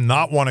make him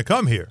not want to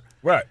come here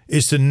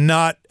is to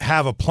not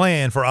have a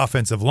plan for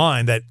offensive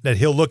line that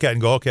he'll look at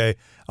and go, okay,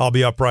 I'll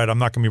be upright. I'm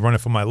not going to be running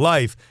for my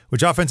life,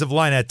 which offensive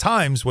line at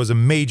times was a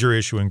major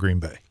issue in Green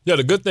Bay. Yeah,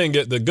 the good thing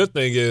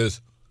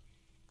is,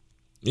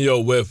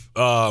 with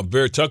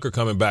Vera Tucker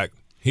coming back,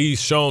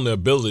 he's shown the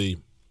ability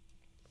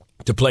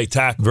to play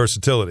tackle.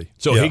 Versatility.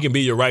 So he can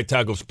be your right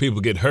tackle if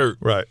people get hurt.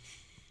 Right.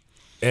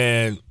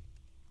 And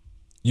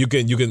you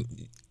can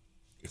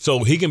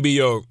so he can be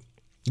you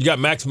got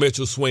Max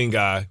Mitchell, swing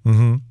guy.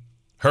 Mm-hmm.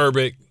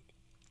 Herbig.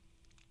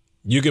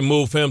 You can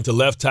move him to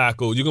left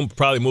tackle. You can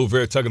probably move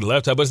Vera Tucker to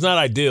left tackle, but it's not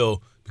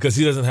ideal because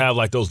he doesn't have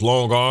like those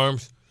long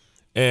arms.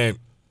 And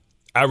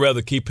I'd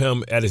rather keep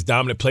him at his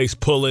dominant place,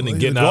 pulling and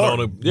getting out on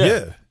him.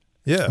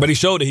 Yeah. But he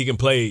showed that he can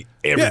play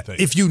everything.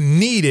 Yeah. If you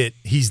need it,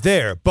 he's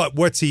there. But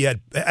what's he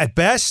at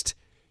best?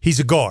 He's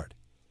a guard.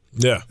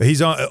 Yeah.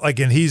 He's on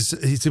he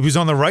was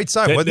on the right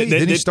side, wasn't he?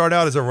 Didn't he start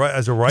out as a right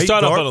he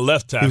started guard? off on the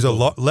left tackle. He was a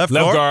left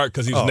guard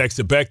because he was next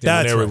to Becton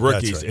when they were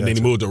rookies, and then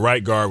he moved to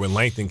right guard when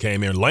Langton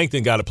came in.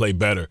 Langton got to play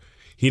better.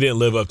 He didn't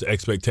live up to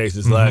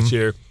expectations last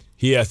year.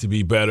 He has to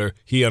be better.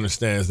 He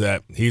understands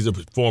that. He's a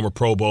former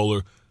Pro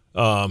Bowler.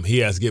 He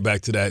has to get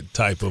back to that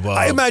type of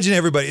I imagine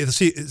everybody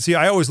see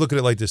I always look at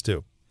it like this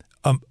too.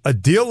 A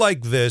deal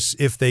like this,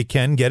 if they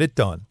can get it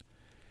done,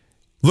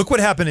 look what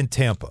happened in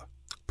Tampa.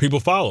 People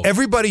follow.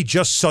 Everybody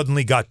just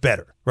suddenly got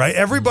better, right?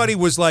 Everybody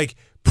was like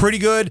pretty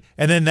good,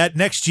 and then that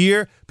next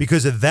year,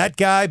 because of that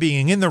guy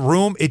being in the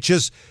room, it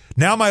just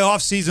now my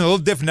offseason a little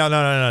different.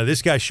 No.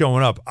 This guy's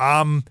showing up.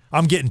 I'm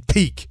getting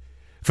peak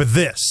for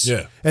this.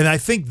 Yeah. And I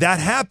think that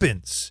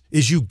happens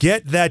is you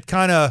get that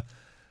kind of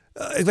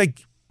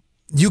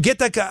you get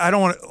that guy. I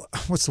don't want to.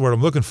 What's the word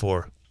I'm looking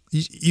for?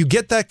 You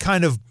get that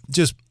kind of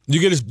just. You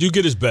get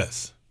his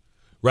best,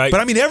 right? But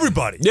I mean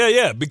everybody.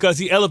 Yeah, because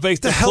he elevates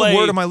the hell play.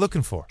 Word am I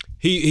looking for?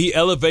 He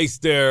elevates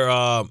their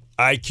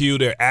IQ,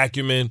 their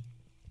acumen.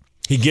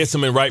 He gets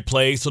them in right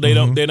place, so they're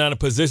not in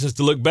positions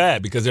to look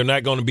bad because they're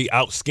not going to be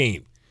out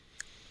schemed.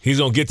 He's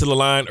going to get to the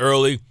line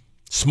early,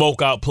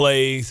 smoke out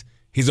plays.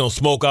 He's going to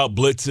smoke out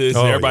blitzes.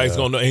 And everybody's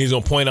going to know. And he's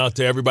going to point out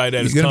to everybody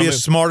that he's going to be a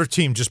smarter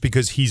team just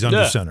because he's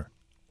under center.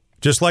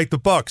 Just like the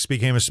Bucs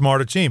became a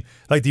smarter team.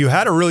 Like you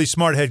had a really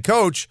smart head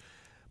coach,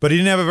 but he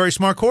didn't have a very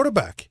smart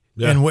quarterback.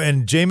 Yeah.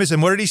 And Jameis,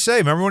 and what did he say?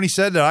 Remember when he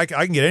said that I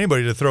can get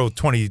anybody to throw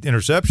 20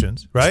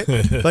 interceptions, right?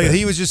 Like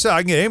he was just saying, I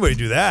can get anybody to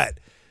do that.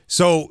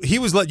 So he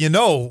was letting you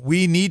know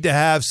we need to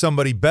have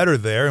somebody better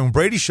there. And when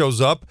Brady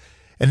shows up,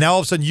 and now all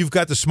of a sudden you've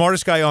got the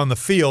smartest guy on the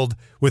field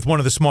with one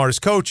of the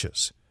smartest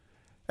coaches.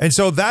 And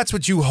so that's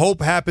what you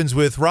hope happens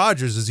with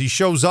Rodgers is he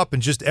shows up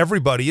and just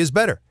everybody is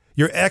better.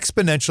 You're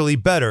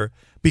exponentially better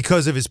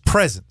because of his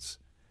presence.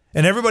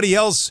 And everybody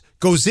else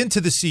goes into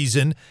the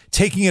season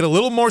taking it a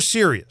little more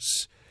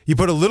serious. You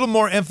put a little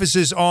more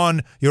emphasis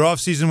on your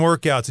off-season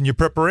workouts and your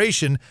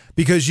preparation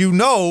because you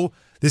know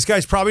this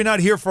guy's probably not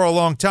here for a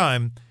long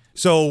time.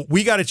 So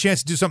we got a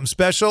chance to do something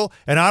special,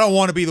 and I don't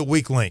want to be the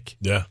weak link.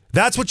 Yeah.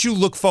 That's what you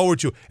look forward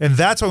to. And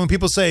that's why when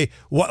people say,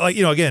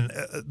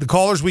 the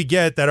callers we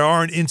get that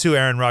aren't into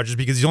Aaron Rodgers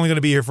because he's only going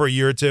to be here for a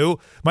year or two,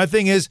 my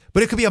thing is,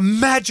 but it could be a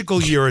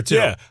magical year or two.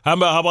 Yeah. How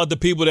about the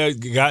people that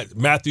got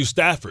Matthew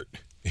Stafford?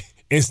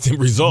 Instant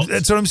results.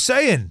 That's what I'm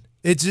saying.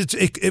 It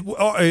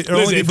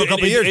only be for a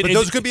couple of years, but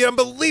those could be an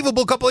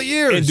unbelievable couple of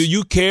years. And do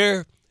you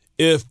care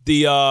if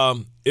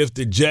the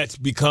Jets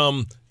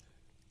become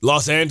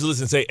Los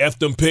Angeles and say F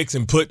them picks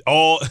and put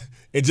all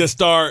and just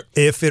start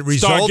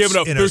results giving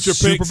up in a future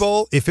Super picks?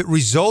 Bowl, if it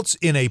results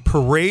in a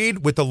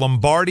parade with the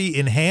Lombardi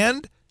in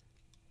hand,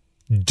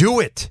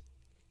 do it.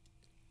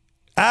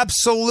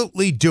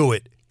 Absolutely do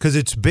it, because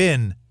it's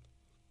been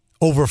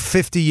over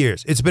 50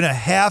 years. It's been a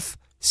half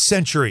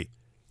century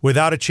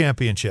without a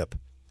championship.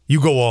 You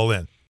go all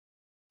in.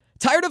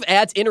 Tired of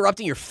ads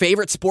interrupting your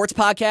favorite sports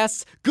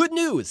podcasts? Good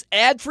news!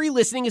 Ad-free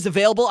listening is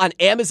available on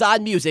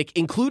Amazon Music,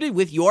 included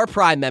with your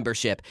Prime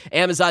membership.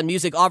 Amazon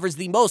Music offers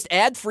the most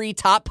ad-free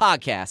top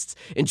podcasts.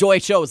 Enjoy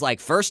shows like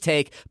First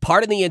Take,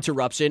 Pardon the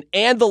Interruption,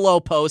 and The Low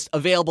Post,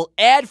 available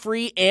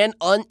ad-free and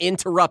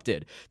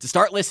uninterrupted. To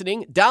start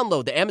listening,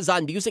 download the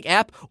Amazon Music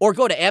app or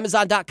go to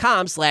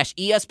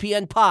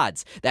Amazon.com/ESPN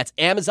Pods. That's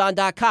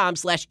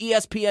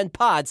Amazon.com/ESPN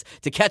Pods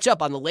to catch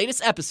up on the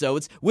latest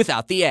episodes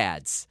without the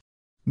ads.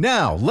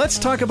 Now, let's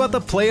talk about the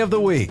play of the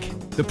week.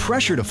 The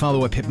pressure to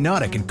follow up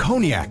Hypnotic and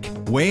Cognac,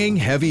 weighing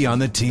heavy on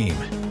the team.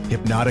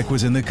 Hypnotic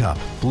was in the cup,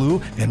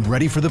 blue, and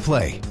ready for the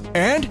play.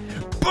 And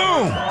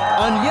boom!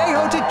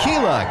 Añejo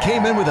Tequila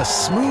came in with a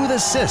smooth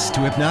assist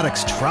to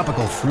Hypnotic's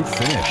tropical fruit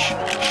finish.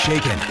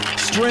 Shaken,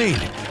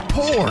 strained,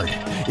 poured.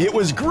 It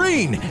was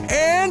green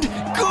and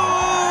good!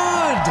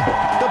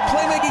 The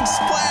playmaking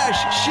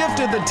splash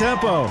shifted the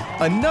tempo.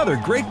 Another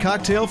great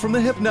cocktail from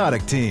the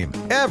Hypnotic team.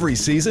 Every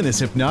season is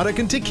Hypnotic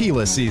and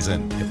Tequila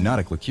season.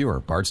 Hypnotic Liqueur,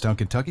 Bardstown,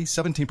 Kentucky,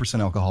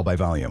 17% alcohol by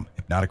volume.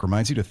 Hypnotic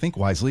reminds you to think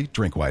wisely,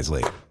 drink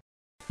wisely.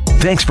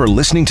 Thanks for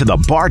listening to the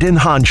Bart and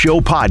Hahn Show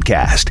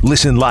podcast.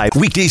 Listen live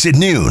weekdays at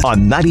noon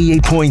on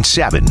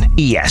 98.7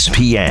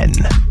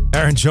 ESPN.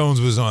 Aaron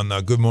Jones was on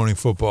Good Morning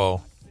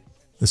Football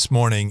this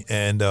morning,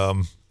 and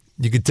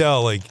you could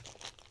tell,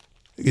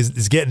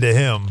 it's getting to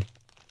him.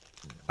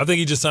 I think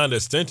he just signed an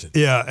extension.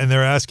 Yeah, and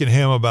they're asking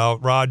him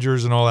about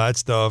Rodgers and all that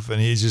stuff, and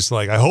he's just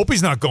like, I hope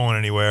he's not going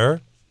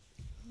anywhere.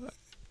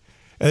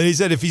 And he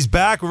said if he's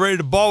back, we're ready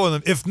to ball with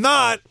him. If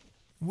not,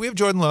 we have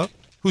Jordan Love,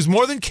 who's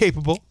more than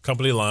capable.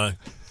 Company line.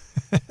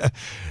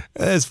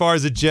 As far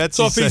as the Jets,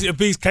 so if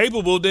he's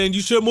capable, then you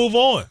should move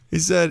on. He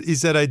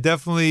said I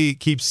definitely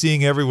keep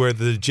seeing everywhere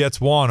that the Jets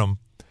want him.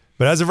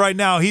 But as of right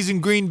now, he's in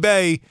Green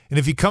Bay, and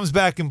if he comes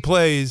back and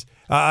plays,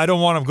 I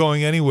don't want him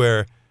going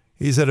anywhere.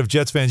 He said of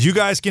Jets fans, you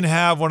guys can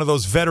have one of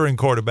those veteran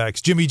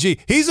quarterbacks, Jimmy G.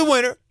 He's a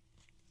winner,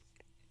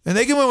 and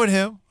they can win with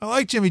him. I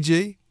like Jimmy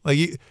G.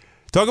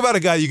 Talk about a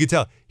guy you could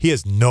tell he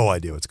has no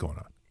idea what's going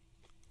on.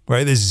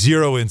 Right? There's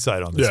zero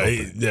insight on this.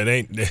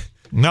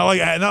 Not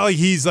like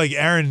he's like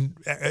Aaron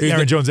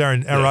Jones,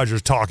 Aaron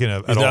Rodgers talking at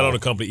all. He's not on the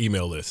company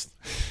email list.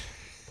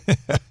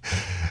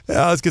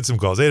 Let's get some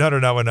calls.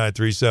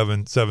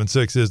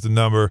 800-919-3776 is the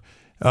number.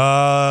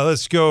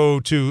 Let's go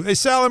to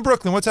Sal in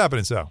Brooklyn. What's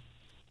happening, Sal?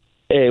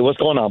 Hey, what's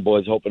going on,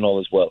 boys? Hoping all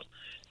is well.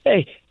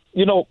 Hey,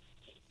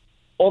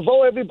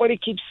 although everybody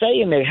keeps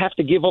saying they have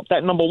to give up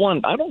that number one,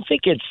 I don't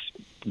think it's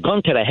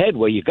gun to the head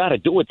where you got to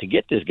do it to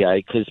get this guy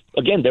because,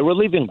 again, they're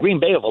relieving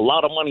Green Bay of a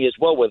lot of money as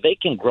well where they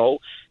can grow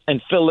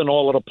and fill in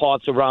all of the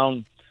parts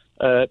around,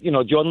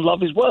 Jordan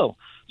Love as well.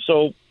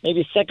 So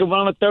maybe second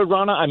rounder, third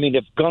rounder. I mean,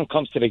 if Gunn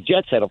comes to the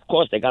Jets head, of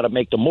course, they got to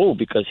make the move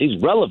because he's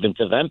relevant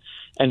to them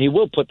and he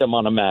will put them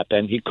on a map.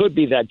 And he could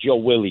be that Joe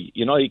Willie.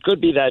 He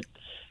could be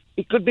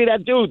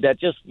that dude that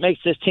just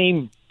makes this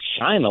team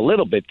shine a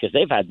little bit because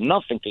they've had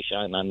nothing to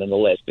shine on in the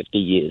last 50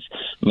 years.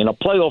 I mean, a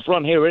playoff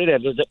run here and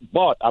there.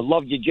 Bart, I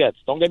love your Jets.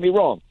 Don't get me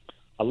wrong.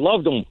 I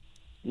loved them,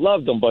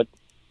 but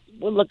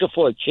we're looking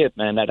for a chip,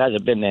 man, that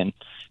hasn't been there in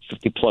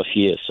 50-plus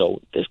years.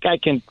 So this guy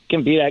can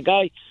be that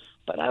guy,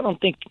 but I don't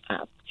think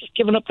just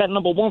giving up that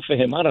number one for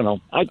him, I don't know.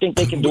 I think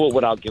they can do it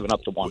without giving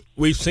up the one.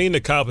 We've seen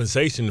the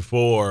compensation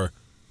for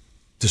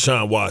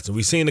Deshaun Watson.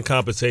 We've seen the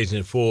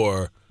compensation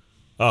for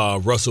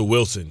Russell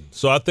Wilson.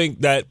 So I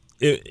think that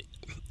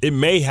it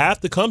may have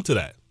to come to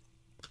that.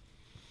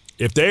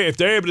 If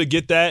they're able to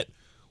get that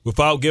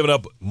without giving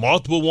up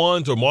multiple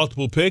ones or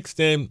multiple picks,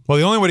 then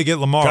the only way to get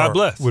Lamar God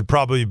bless. Would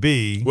probably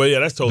be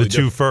that's totally the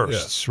two different.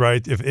 firsts,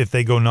 right? If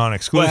they go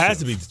non-exclusive. Well, it has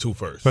to be the two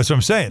firsts. That's what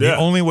I'm saying. Yeah. The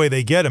only way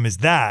they get him is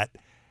that.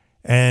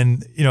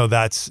 And,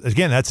 that's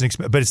an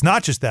expense. But it's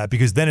not just that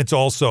because then it's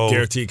also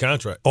guaranteed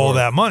contract. All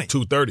that money.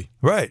 $230.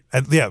 Right.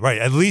 Right.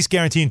 At least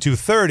guaranteeing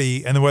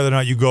 $230, and then whether or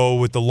not you go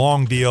with the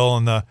long deal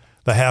and the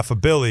half a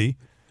billy.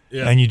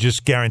 Yeah. And you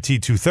just guarantee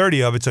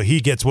 $230 of it, so he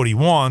gets what he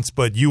wants,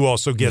 but you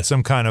also get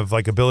some kind of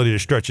ability to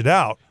stretch it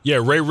out. Yeah,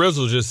 Ray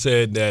Rizzo just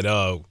said that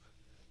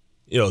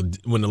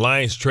when the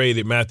Lions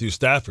traded Matthew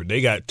Stafford,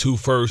 they got 2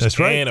 firsts. That's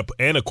right.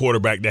 and a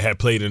quarterback that had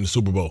played in the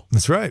Super Bowl.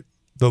 That's right.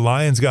 The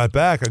Lions got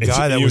back a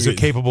guy that was a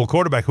capable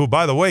quarterback who,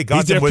 by the way,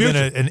 got them within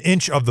an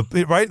inch of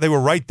the right. They were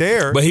right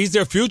there. But he's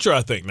their future,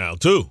 I think, now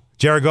too.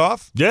 Jared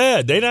Goff?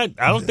 Yeah, I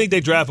don't think they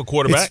draft a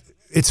quarterback.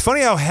 It's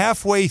funny how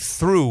halfway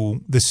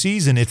through the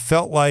season it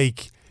felt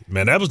like,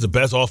 man, that was the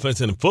best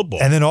offense in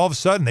football. And then all of a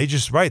sudden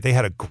they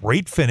had a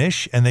great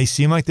finish and they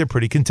seem like they're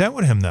pretty content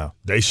with him now.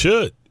 They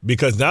should,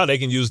 because now they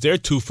can use their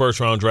 2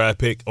 first-round draft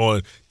pick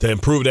to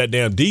improve that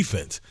damn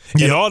defense.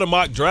 Yep. In all the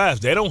mock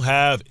drafts, they don't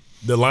have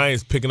the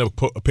Lions picking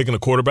a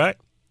quarterback.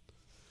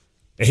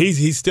 And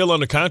he's still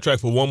under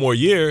contract for 1 more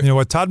year. You know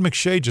what? Todd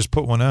McShay just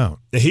put one out.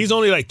 And he's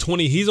only like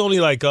 20. He's only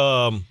like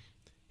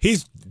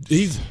he's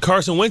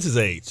Carson Wentz's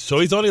age. So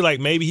he's only like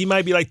he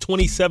might be like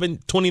 27,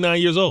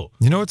 29 years old.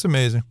 You know what's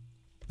amazing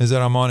is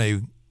that I'm on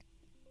a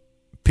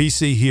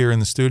PC here in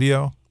the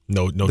studio.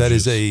 No, that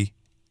is a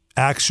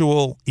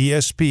actual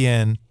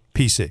ESPN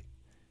PC.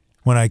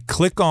 When I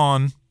click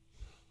on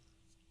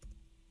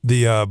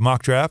the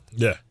mock draft,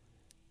 yeah.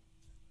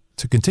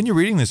 To continue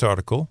reading this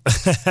article,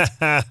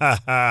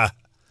 hey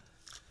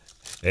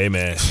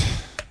man,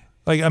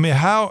 like I mean,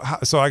 how?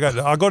 So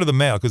I'll go to the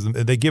mail because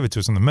they give it to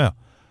us in the mail.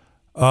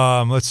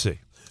 Let's see.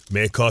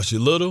 May cost you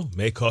little,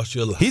 may cost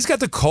you a lot. He's got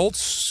the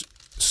Colts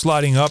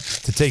sliding up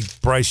to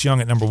take Bryce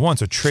Young at number 1.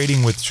 So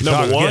trading with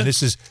Chicago. Number 1? Again,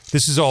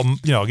 this is all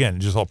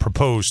again just all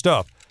proposed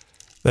stuff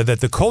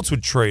that the Colts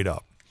would trade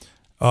up.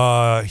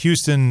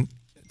 Houston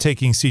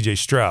taking C.J.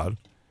 Stroud.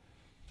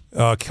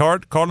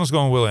 Cardinals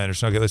going Will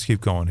Anderson. Okay, let's keep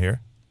going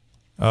here.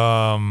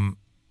 There's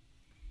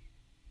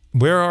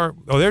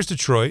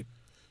Detroit.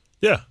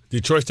 Yeah,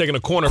 Detroit's taking a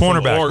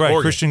cornerback, right?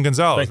 Oregon. Christian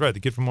Gonzalez, right? The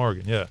kid from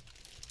Oregon. Yeah,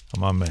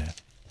 my man,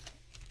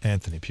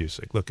 Anthony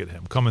Pusick. Look at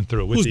him coming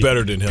through. With Who's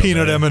better than him?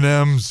 Peanut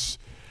M&Ms.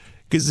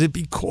 Because it'd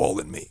be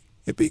calling me.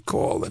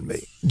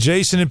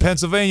 Jason in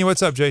Pennsylvania.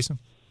 What's up, Jason?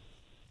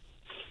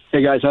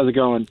 Hey guys, how's it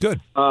going? Good.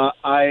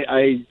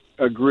 I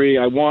agree.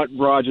 I want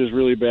Rodgers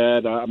really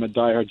bad. I'm a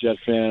diehard Jet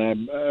fan.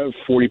 I'm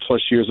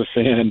 40-plus years a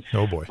fan.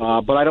 Oh, boy.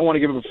 But I don't want to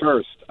give him a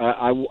first.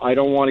 I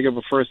don't want to give him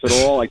a first at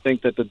all. I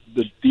think that the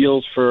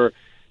deals for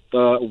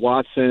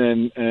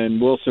Watson and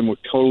Wilson were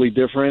totally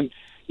different.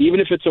 Even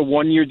if it's a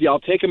 1-year deal, I'll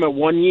take him at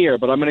 1 year,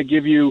 but I'm going to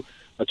give you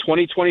a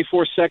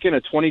 2024 second,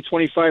 a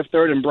 2025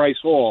 third, and Bryce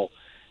Hall.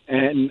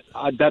 And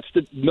that's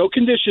no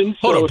conditions.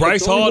 Hold on,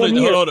 Bryce Hall,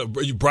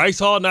 Bryce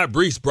Hall, not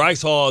Brees.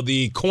 Bryce Hall,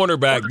 the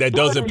cornerback that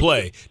doesn't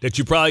play, that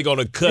you're probably going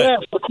to cut. Yeah,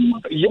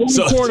 young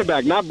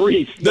cornerback, not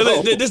Brees.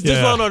 No. This is what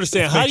I don't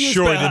understand. How do you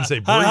sure expect, didn't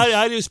say Brees.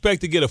 How do you expect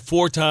to get a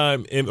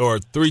 4-time or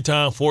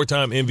 3-time,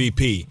 4-time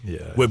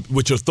MVP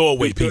with your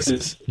throwaway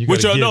pieces?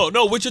 With your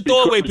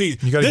throwaway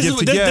pieces. You got to give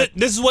to get.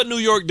 This is what New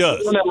York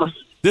does.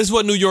 This is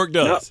what New York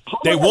does.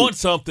 They want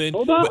something.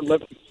 Hold on. All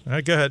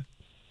right, go ahead.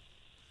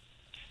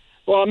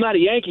 Well, I'm not a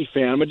Yankee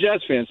fan. I'm a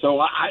Jets fan,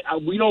 so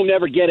we don't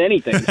never get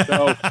anything.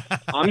 So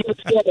I'm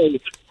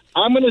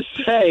going to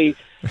say,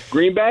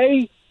 Green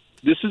Bay,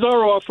 this is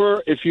our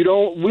offer. If you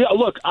don't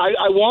look,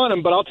 I want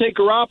him, but I'll take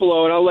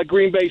Garoppolo and I'll let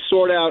Green Bay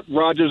sort out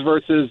Rodgers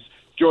versus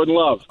Jordan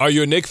Love. Are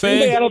you a Knicks fan?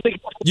 Green Bay, I don't think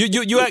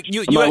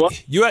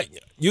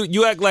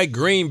you act like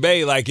Green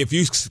Bay. Like if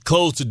you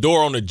close the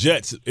door on the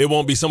Jets, it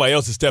won't be somebody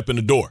else to step in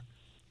the door.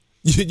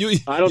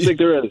 I don't think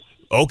there is.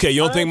 Okay,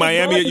 you don't think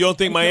Miami? You don't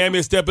think Miami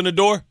is step in the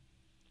door?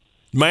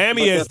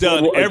 Miami has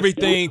done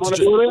everything.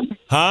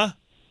 Huh?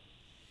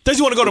 Does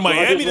he want to go to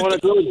Miami?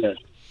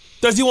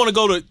 Does he want to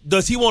go to?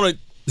 Does he want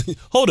to?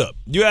 Hold up.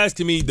 You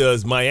asking me?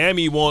 Does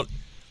Miami want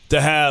to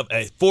have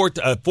a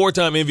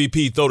four-time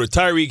MVP throw to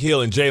Tyreek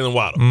Hill and Jalen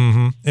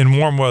Waddle in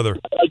warm weather?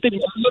 I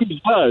think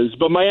Miami does,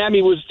 but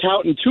Miami was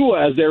touting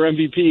Tua as their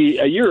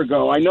MVP a year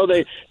ago. I know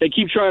they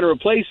keep trying to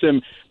replace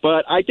him,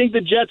 but I think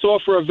the Jets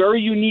offer a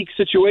very unique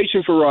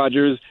situation for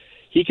Rodgers.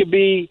 He could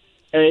be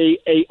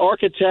a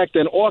architect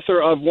and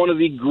author of one of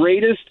the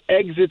greatest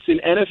exits in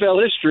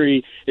NFL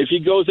history if he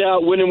goes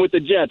out winning with the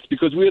Jets,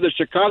 because we are the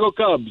Chicago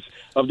Cubs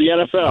of the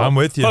NFL. I'm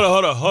with you.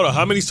 Hold on.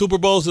 How many Super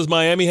Bowls does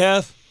Miami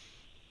have?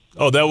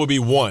 Oh, that would be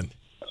 1.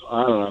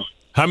 I don't know.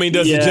 How many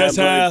does the Jets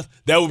have?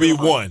 That would be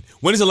 1.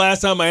 When is the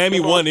last time Miami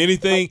won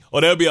anything? Oh,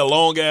 that would be a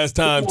long-ass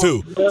time,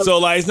 too.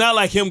 So, it's not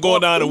like him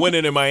going down and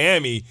winning in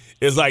Miami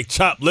is like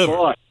chopped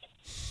liver.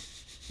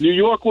 New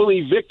York will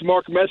evict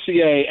Mark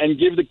Messier and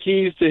give the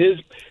keys to his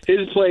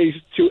place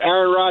to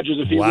Aaron Rodgers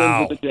if he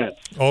wins with the Jets.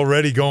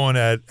 Already going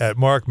at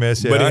Mark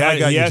Messier. But he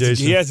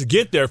has to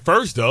get there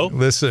first, though.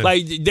 Listen,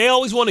 they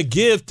always want to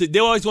give. They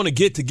always want to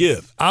get to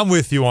give. I'm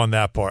with you on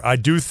that part. I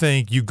do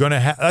think you're going to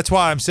have. That's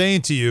why I'm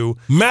saying to you,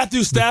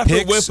 Matthew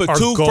Stafford went for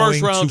 2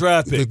 first-round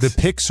draft picks. The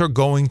picks are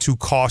going to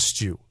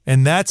cost you,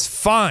 and that's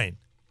fine.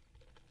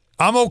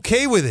 I'm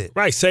okay with it.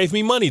 Right, save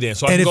me money then,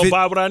 so I can go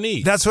buy what I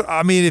need. That's what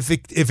I mean.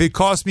 If it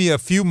costs me a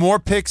few more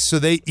picks, so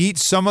they eat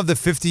some of the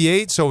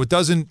 58, so it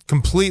doesn't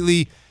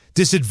completely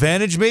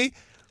disadvantage me,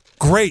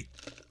 great.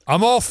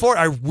 I'm all for it.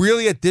 I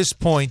really, at this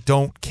point,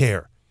 don't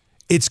care.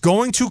 It's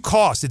going to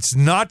cost. It's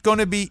not going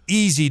to be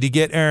easy to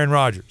get Aaron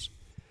Rodgers.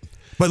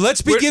 But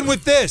let's begin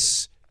with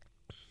this.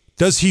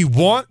 Does he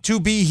want to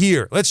be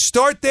here? Let's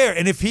start there.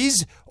 And if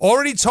he's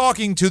already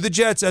talking to the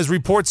Jets, as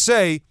reports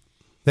say,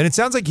 then it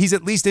sounds like he's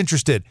at least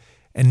interested.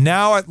 And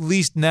now, at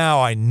least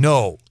now, I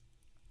know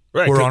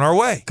we're on our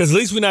way. Because at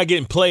least we're not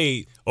getting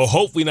played, or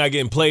hopefully not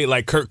getting played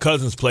like Kirk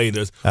Cousins played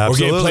us. Absolutely.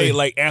 Or getting played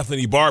like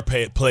Anthony Barr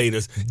played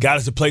us. Got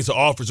us to place an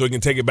offer so we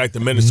can take it back to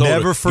Minnesota.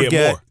 Never get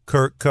forget more.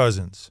 Kirk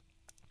Cousins.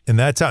 In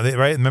that time,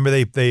 right? Remember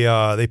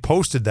they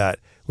posted that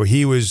where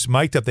he was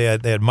mic'd up. They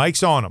had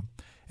mics on him,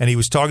 and he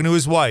was talking to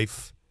his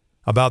wife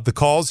about the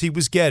calls he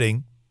was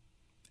getting,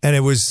 and it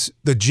was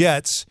the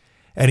Jets,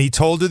 and he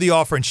told her the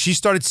offer, and she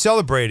started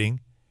celebrating,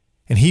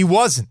 and he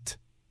wasn't.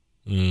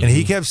 And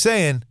he kept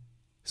saying,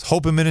 he's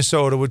hoping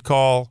Minnesota would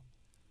call,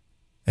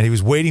 and he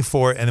was waiting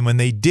for it, and then when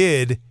they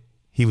did,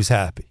 he was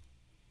happy.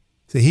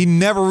 So he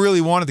never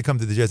really wanted to come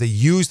to the Jets. They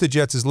used the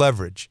Jets as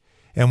leverage,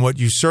 and what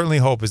you certainly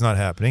hope is not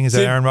happening is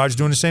that Aaron Rodgers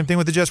doing the same thing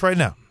with the Jets right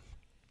now.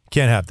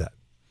 Can't have that.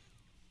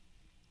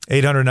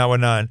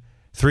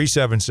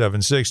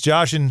 800-919-3776.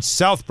 Josh in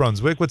South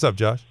Brunswick. What's up,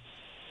 Josh?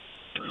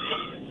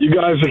 You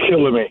guys are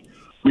killing me.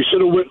 We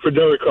should have went for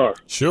Derek Carr.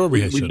 Sure,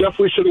 we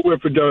definitely should have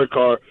went for Derek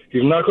Carr.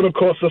 He's not going to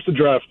cost us the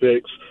draft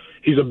picks.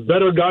 He's a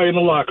better guy in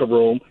the locker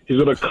room. He's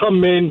going to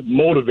come in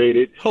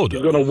motivated. He's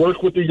going to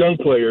work with the young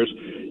players.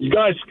 You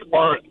guys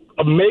are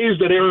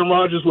amazed at Aaron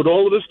Rodgers with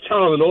all of this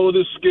talent, all of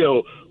this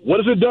skill.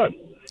 What has it done?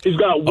 He's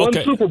got one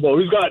Super Bowl.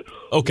 He's got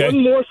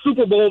one more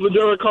Super Bowl than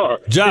Derek Carr.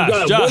 He's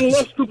got one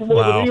less Super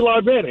Bowl than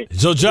Eli Manning.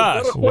 So,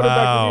 Josh,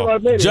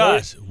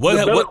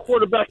 what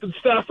quarterback than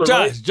Stafford?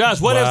 Josh,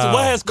 what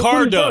has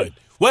Carr done?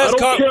 What has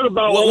Carr done?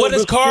 What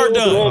has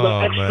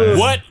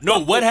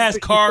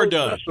Carr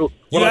done?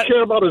 What I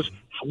care about is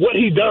what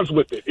he does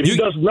with it. And he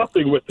does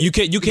nothing with it. You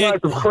can't. The guy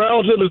who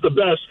crowns him as the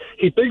best.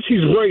 He thinks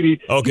he's Brady.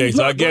 Okay,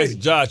 so I guess,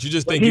 Josh, you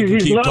just think you can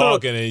keep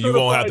talking and you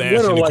won't have to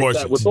answer any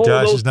questions.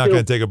 Josh is not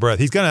going to take a breath.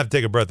 He's going to have to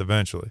take a breath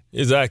eventually.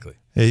 Exactly.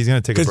 Yeah, he's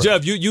going to take a breath.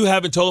 Because, Jeff, you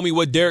haven't told me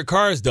what Derek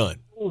Carr has done.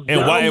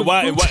 And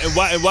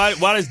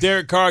why does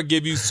Derek Carr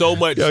give you so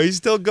much? Yo, he's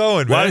still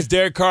going, man. Why does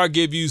Derek Carr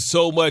give you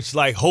so much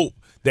hope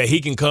that he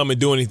can come and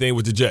do anything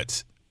with the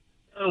Jets?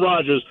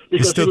 Rodgers,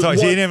 he's still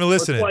talking. He ain't even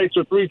listening. Like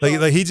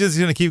he's just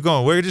going to keep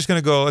going. We're just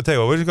going to go. I'll tell you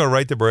what. We're just going to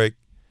write the break,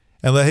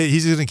 and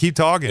he's just going to keep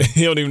talking.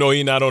 He don't even know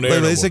he's not on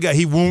air. This guy,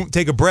 he won't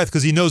take a breath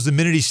because he knows the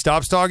minute he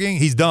stops talking,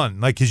 he's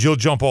done. Because you'll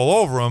jump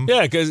all over him.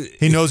 Yeah, because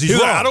he knows he's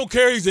wrong. Like, I don't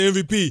care. He's the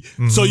MVP.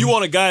 Mm-hmm. So you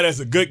want a guy that's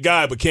a good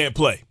guy but can't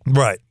play,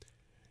 right?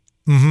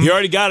 Mm-hmm. He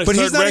already got a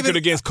certain record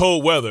against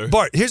cold weather.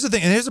 Bart, here's the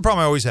thing, and here's the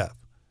problem I always have.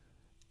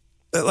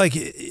 When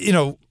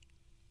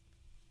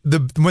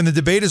the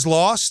debate is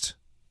lost,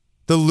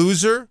 the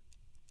loser,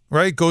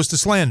 right, goes to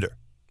slander.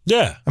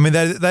 Yeah. I mean,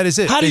 that is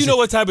it. How do you know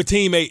what type of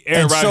teammate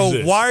Aaron Rodgers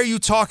is? So why are you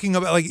talking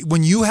about,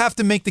 when you have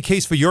to make the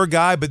case for your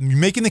guy, but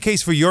making the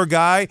case for your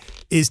guy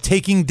is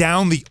taking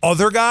down the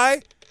other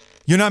guy?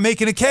 You're not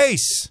making a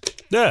case.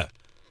 Yeah.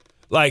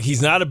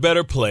 He's not a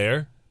better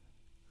player.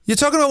 You're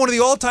talking about one of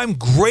the all-time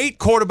great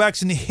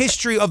quarterbacks in the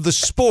history of the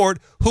sport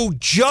who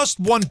just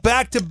won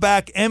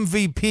back-to-back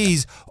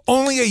MVPs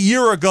only a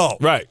year ago.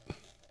 Right.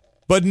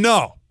 But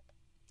no.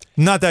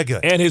 Not that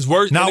good. And his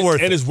worst,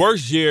 his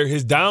worst year,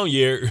 his down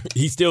year,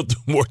 he still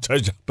threw more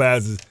touchdown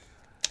passes.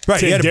 Right,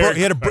 he had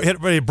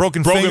a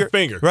broken finger.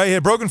 Right, he had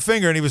a broken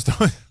finger, and he was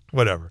doing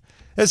whatever.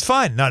 It's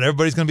fine. Not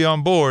everybody's going to be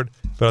on board,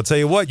 but I'll tell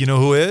you what. You know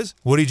who is?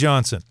 Woody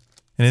Johnson.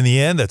 And in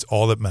the end, that's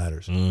all that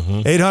matters.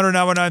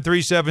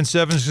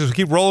 800-919-3776. So we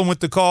keep rolling with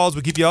the calls.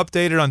 We keep you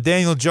updated on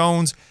Daniel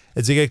Jones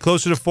as they get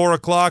closer to 4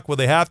 o'clock. Will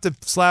they have to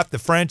slap the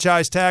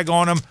franchise tag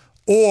on him,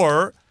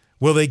 or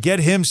will they get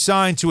him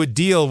signed to a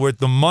deal with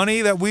the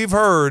money that we've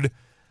heard?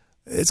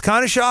 It's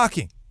kind of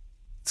shocking.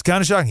 It's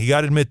kind of shocking. You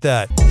got to admit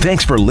that.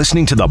 Thanks for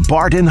listening to the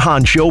Bart and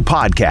Hahn Show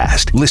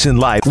podcast. Listen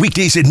live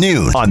weekdays at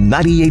noon on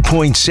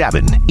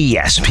 98.7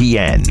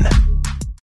 ESPN.